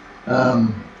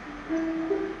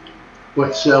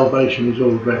what salvation is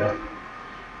all about.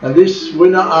 And this, we're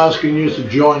not asking you to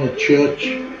join a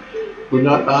church, we're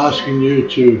not asking you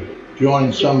to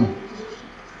join some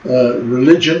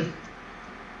religion.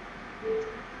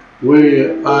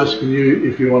 We're asking you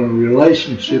if you want a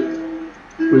relationship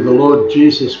with the Lord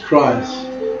Jesus Christ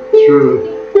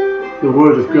through the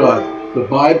Word of God. The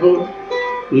Bible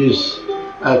is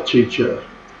our teacher.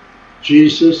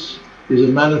 Jesus is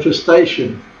a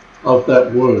manifestation of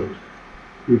that Word,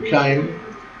 who came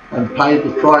and paid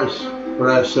the price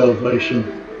for our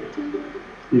salvation.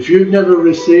 If you've never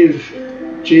received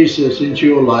Jesus into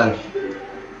your life,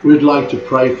 we'd like to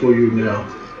pray for you now.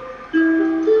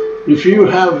 If you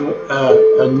have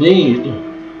a need,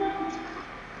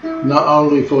 not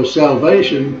only for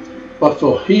salvation, but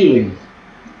for healing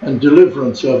and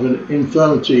deliverance of an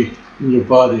infirmity in your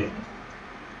body.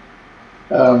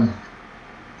 I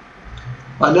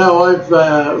know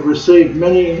I've received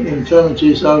many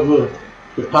infirmities over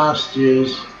the past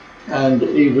years, and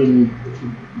even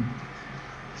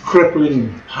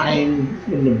crippling pain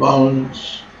in the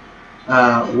bones,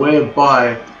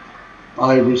 whereby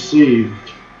I received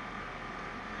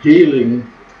healing,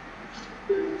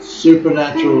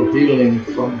 supernatural healing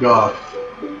from God,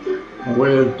 and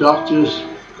where doctors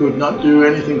could not do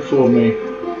anything for me,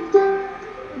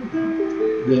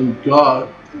 then God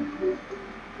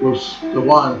was the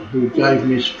one who gave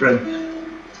me strength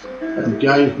and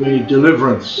gave me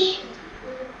deliverance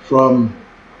from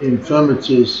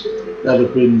infirmities that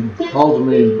have been holding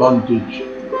me in bondage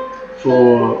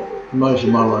for most of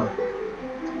my life.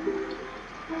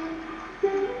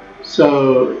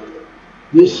 So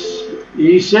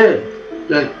he said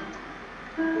that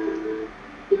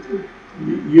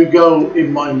you go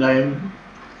in my name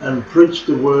and preach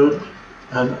the word,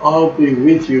 and I'll be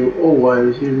with you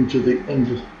always, even to the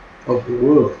end of the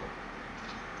world.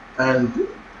 And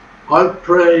I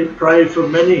pray for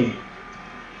many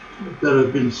that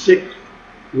have been sick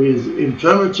with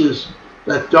infirmities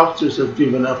that doctors have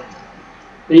given up,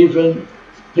 even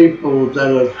people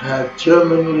that have had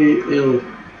terminally ill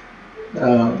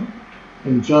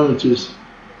infirmities,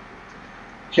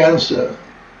 cancer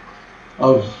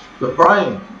of the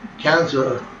brain,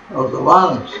 cancer of the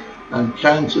lungs, and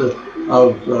cancer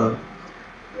of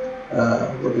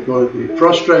what they call it, the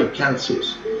prostate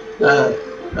cancers,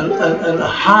 and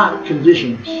heart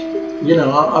conditions. You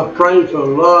know, I prayed for a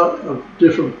lot of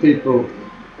different people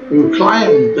who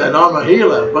claim that I'm a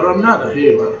healer, but I'm not a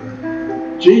healer.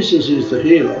 Jesus is the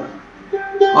healer.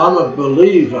 I'm a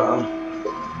believer,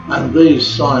 and these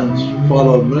signs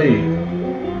follow me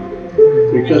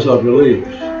because I believe.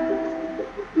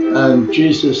 And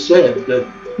Jesus said that,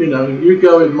 you know, you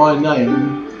go in my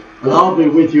name and I'll be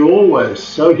with you always.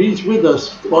 So he's with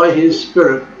us by his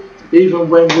Spirit, even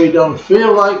when we don't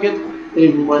feel like it,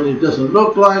 even when it doesn't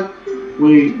look like,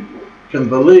 we can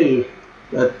believe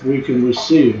that we can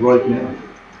receive right now.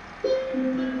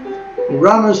 In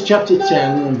Romans chapter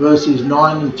 10 and verses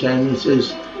 9 and 10, it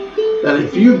says that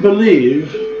if you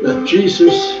believe that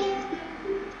Jesus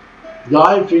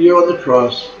died for you on the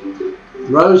cross,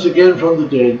 rose again from the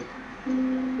dead,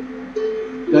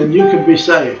 then you can be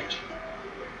saved.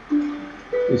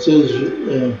 It says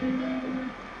in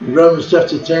Romans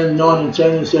chapter 10, 9 and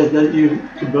 10, it says that you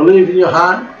can believe in your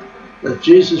heart that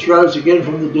Jesus rose again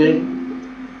from the dead.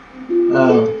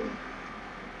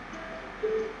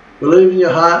 Believe in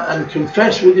your heart and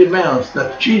confess with your mouth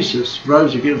that Jesus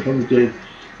rose again from the dead.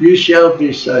 You shall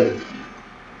be saved.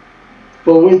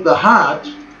 For with the heart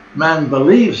man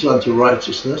believes unto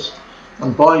righteousness,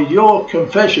 and by your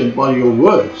confession, by your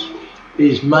words,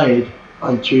 is made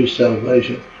unto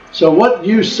salvation. So what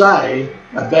you say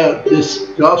about this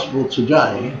gospel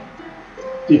today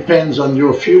depends on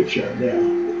your future now.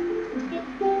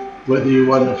 Whether you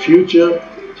want a future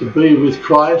to be with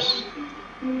Christ,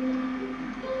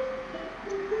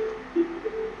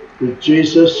 with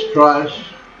Jesus Christ,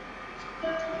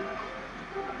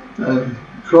 and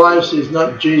Christ is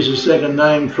not Jesus' second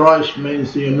name. Christ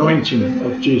means the anointing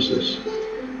of Jesus.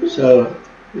 So,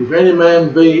 if any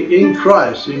man be in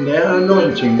Christ, in their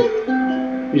anointing,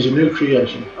 he's a new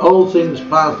creation. All things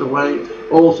pass away,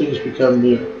 all things become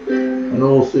new, and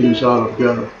all things are of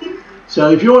God.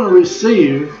 So if you want to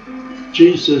receive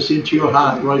Jesus into your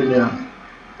heart right now,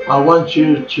 I want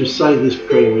you to say this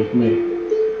prayer with me.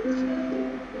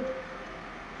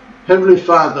 Heavenly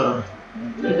Father,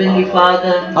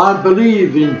 I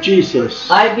believe in Jesus.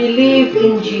 I believe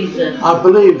in Jesus. I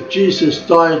believe Jesus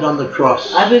died on the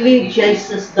cross. I believe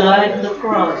Jesus died on the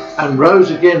cross. And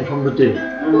rose again from the dead.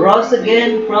 And rose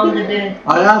again from the dead.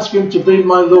 I ask him to be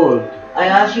my Lord. I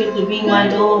ask you to be my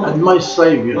Lord. And my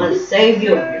Savior. My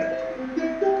Savior.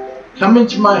 Come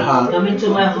into my heart. Come into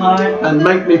my heart. And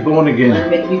make me born again. And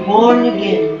make me born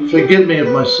again. Forgive me of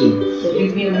my sins.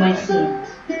 Forgive me of my sins.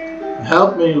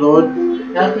 Help me, Lord.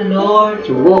 Help me, Lord.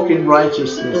 To walk in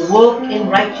righteousness. To walk in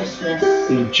righteousness.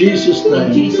 In Jesus' name.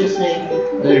 In Jesus' name.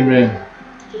 Amen.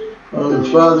 Oh,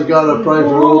 Father God, I pray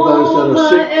for all those that are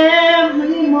sick.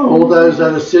 All those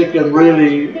that are sick and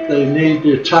really they need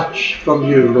the touch from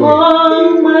you,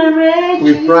 Lord.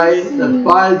 We pray that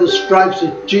by the stripes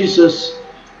of Jesus,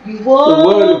 the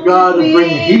Word of God will bring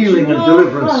healing and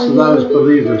deliverance to those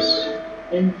believers.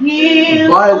 And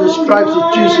by the stripes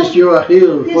of Jesus you are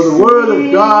healed. For the Word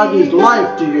of God is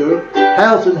life to you,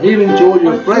 health and healing to all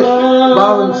your flesh,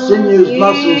 bones, sinews,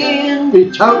 muscles.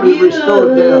 Be totally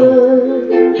restored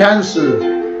now. Cancer,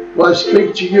 I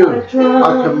speak to you.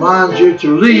 I command you to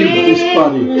leave this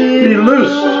body. Be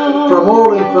loosed from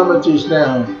all infirmities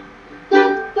now.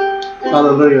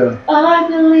 Hallelujah.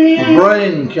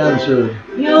 Brain cancer,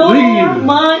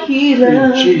 leave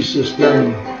in Jesus'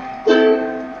 name.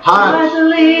 Heart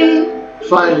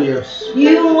failures.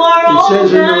 It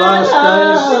says in the last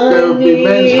days there will be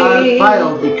men's heart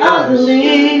fail because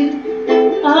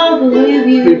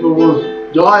people will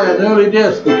die an early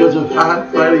death because of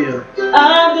heart failure.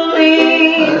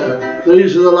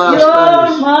 These are the last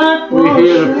days. We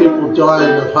hear of people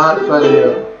dying of heart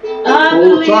failure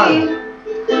all the time.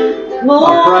 I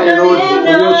pray, Lord, for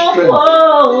your strength.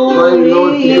 Pray,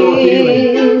 Lord, for your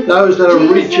healing. Those that will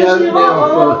reach out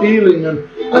now for healing and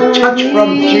a touch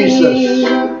from Jesus.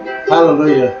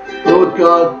 Hallelujah. Lord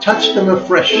God, touch them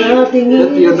afresh. Let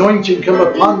the anointing come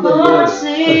upon them, Lord, for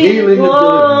healing and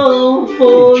deliverance.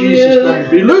 In Jesus'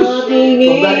 name, be loose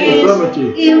from that infirmity.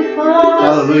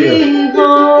 Hallelujah.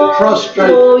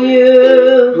 Prostrate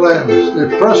glands, the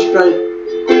prostrate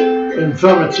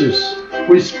infirmities.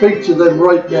 We speak to them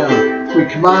right now. We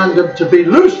command them to be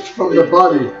loosed from the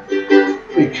body.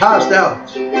 Be cast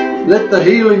out. Let the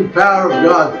healing power of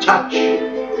God touch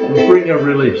and bring a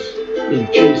release. In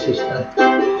Jesus' name.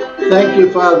 Thank you,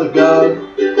 Father God,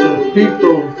 for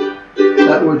people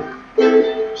that would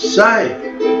say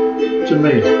to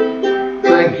me,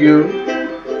 thank you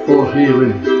for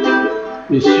healing.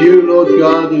 It's you, Lord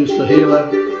God, who's the healer,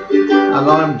 and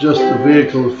I'm just a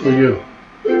vehicle for you.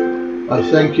 I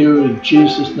thank you in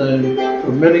Jesus' name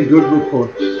for many good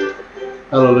reports.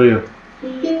 Hallelujah.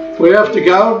 We have to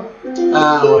go.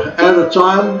 We're out of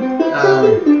time.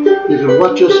 You can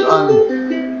watch us on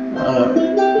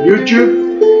YouTube,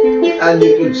 and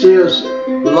you can see us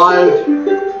live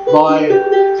by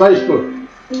Facebook.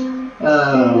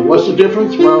 What's the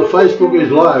difference? Well, Facebook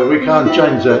is live. We can't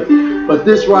change that. But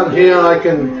this one here, I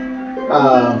can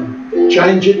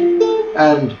change it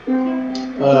and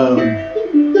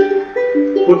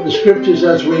put the scriptures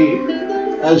as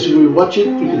we watch it.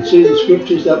 You can see the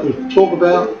scriptures that we talk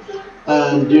about,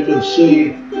 and you can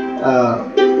see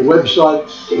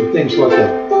websites and things like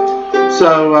that.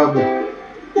 So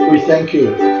we thank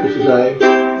you for today,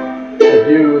 that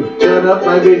you would turn up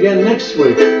maybe again next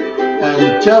week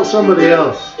and tell somebody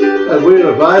else that we're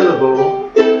available.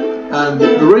 And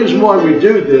the reason why we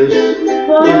do this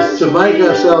is to make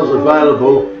ourselves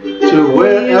available to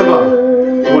wherever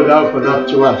would open up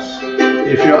to us.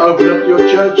 If you open up your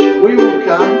church, we will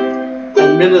come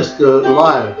and minister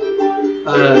live.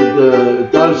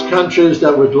 And those countries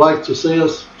that would like to see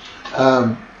us,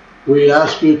 we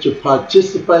ask you to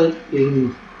participate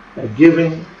in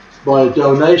giving by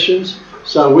donations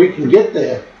so we can get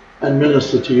there and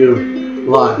minister to you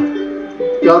live.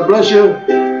 God bless you.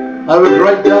 Have a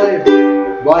great day.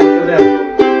 Bye for now.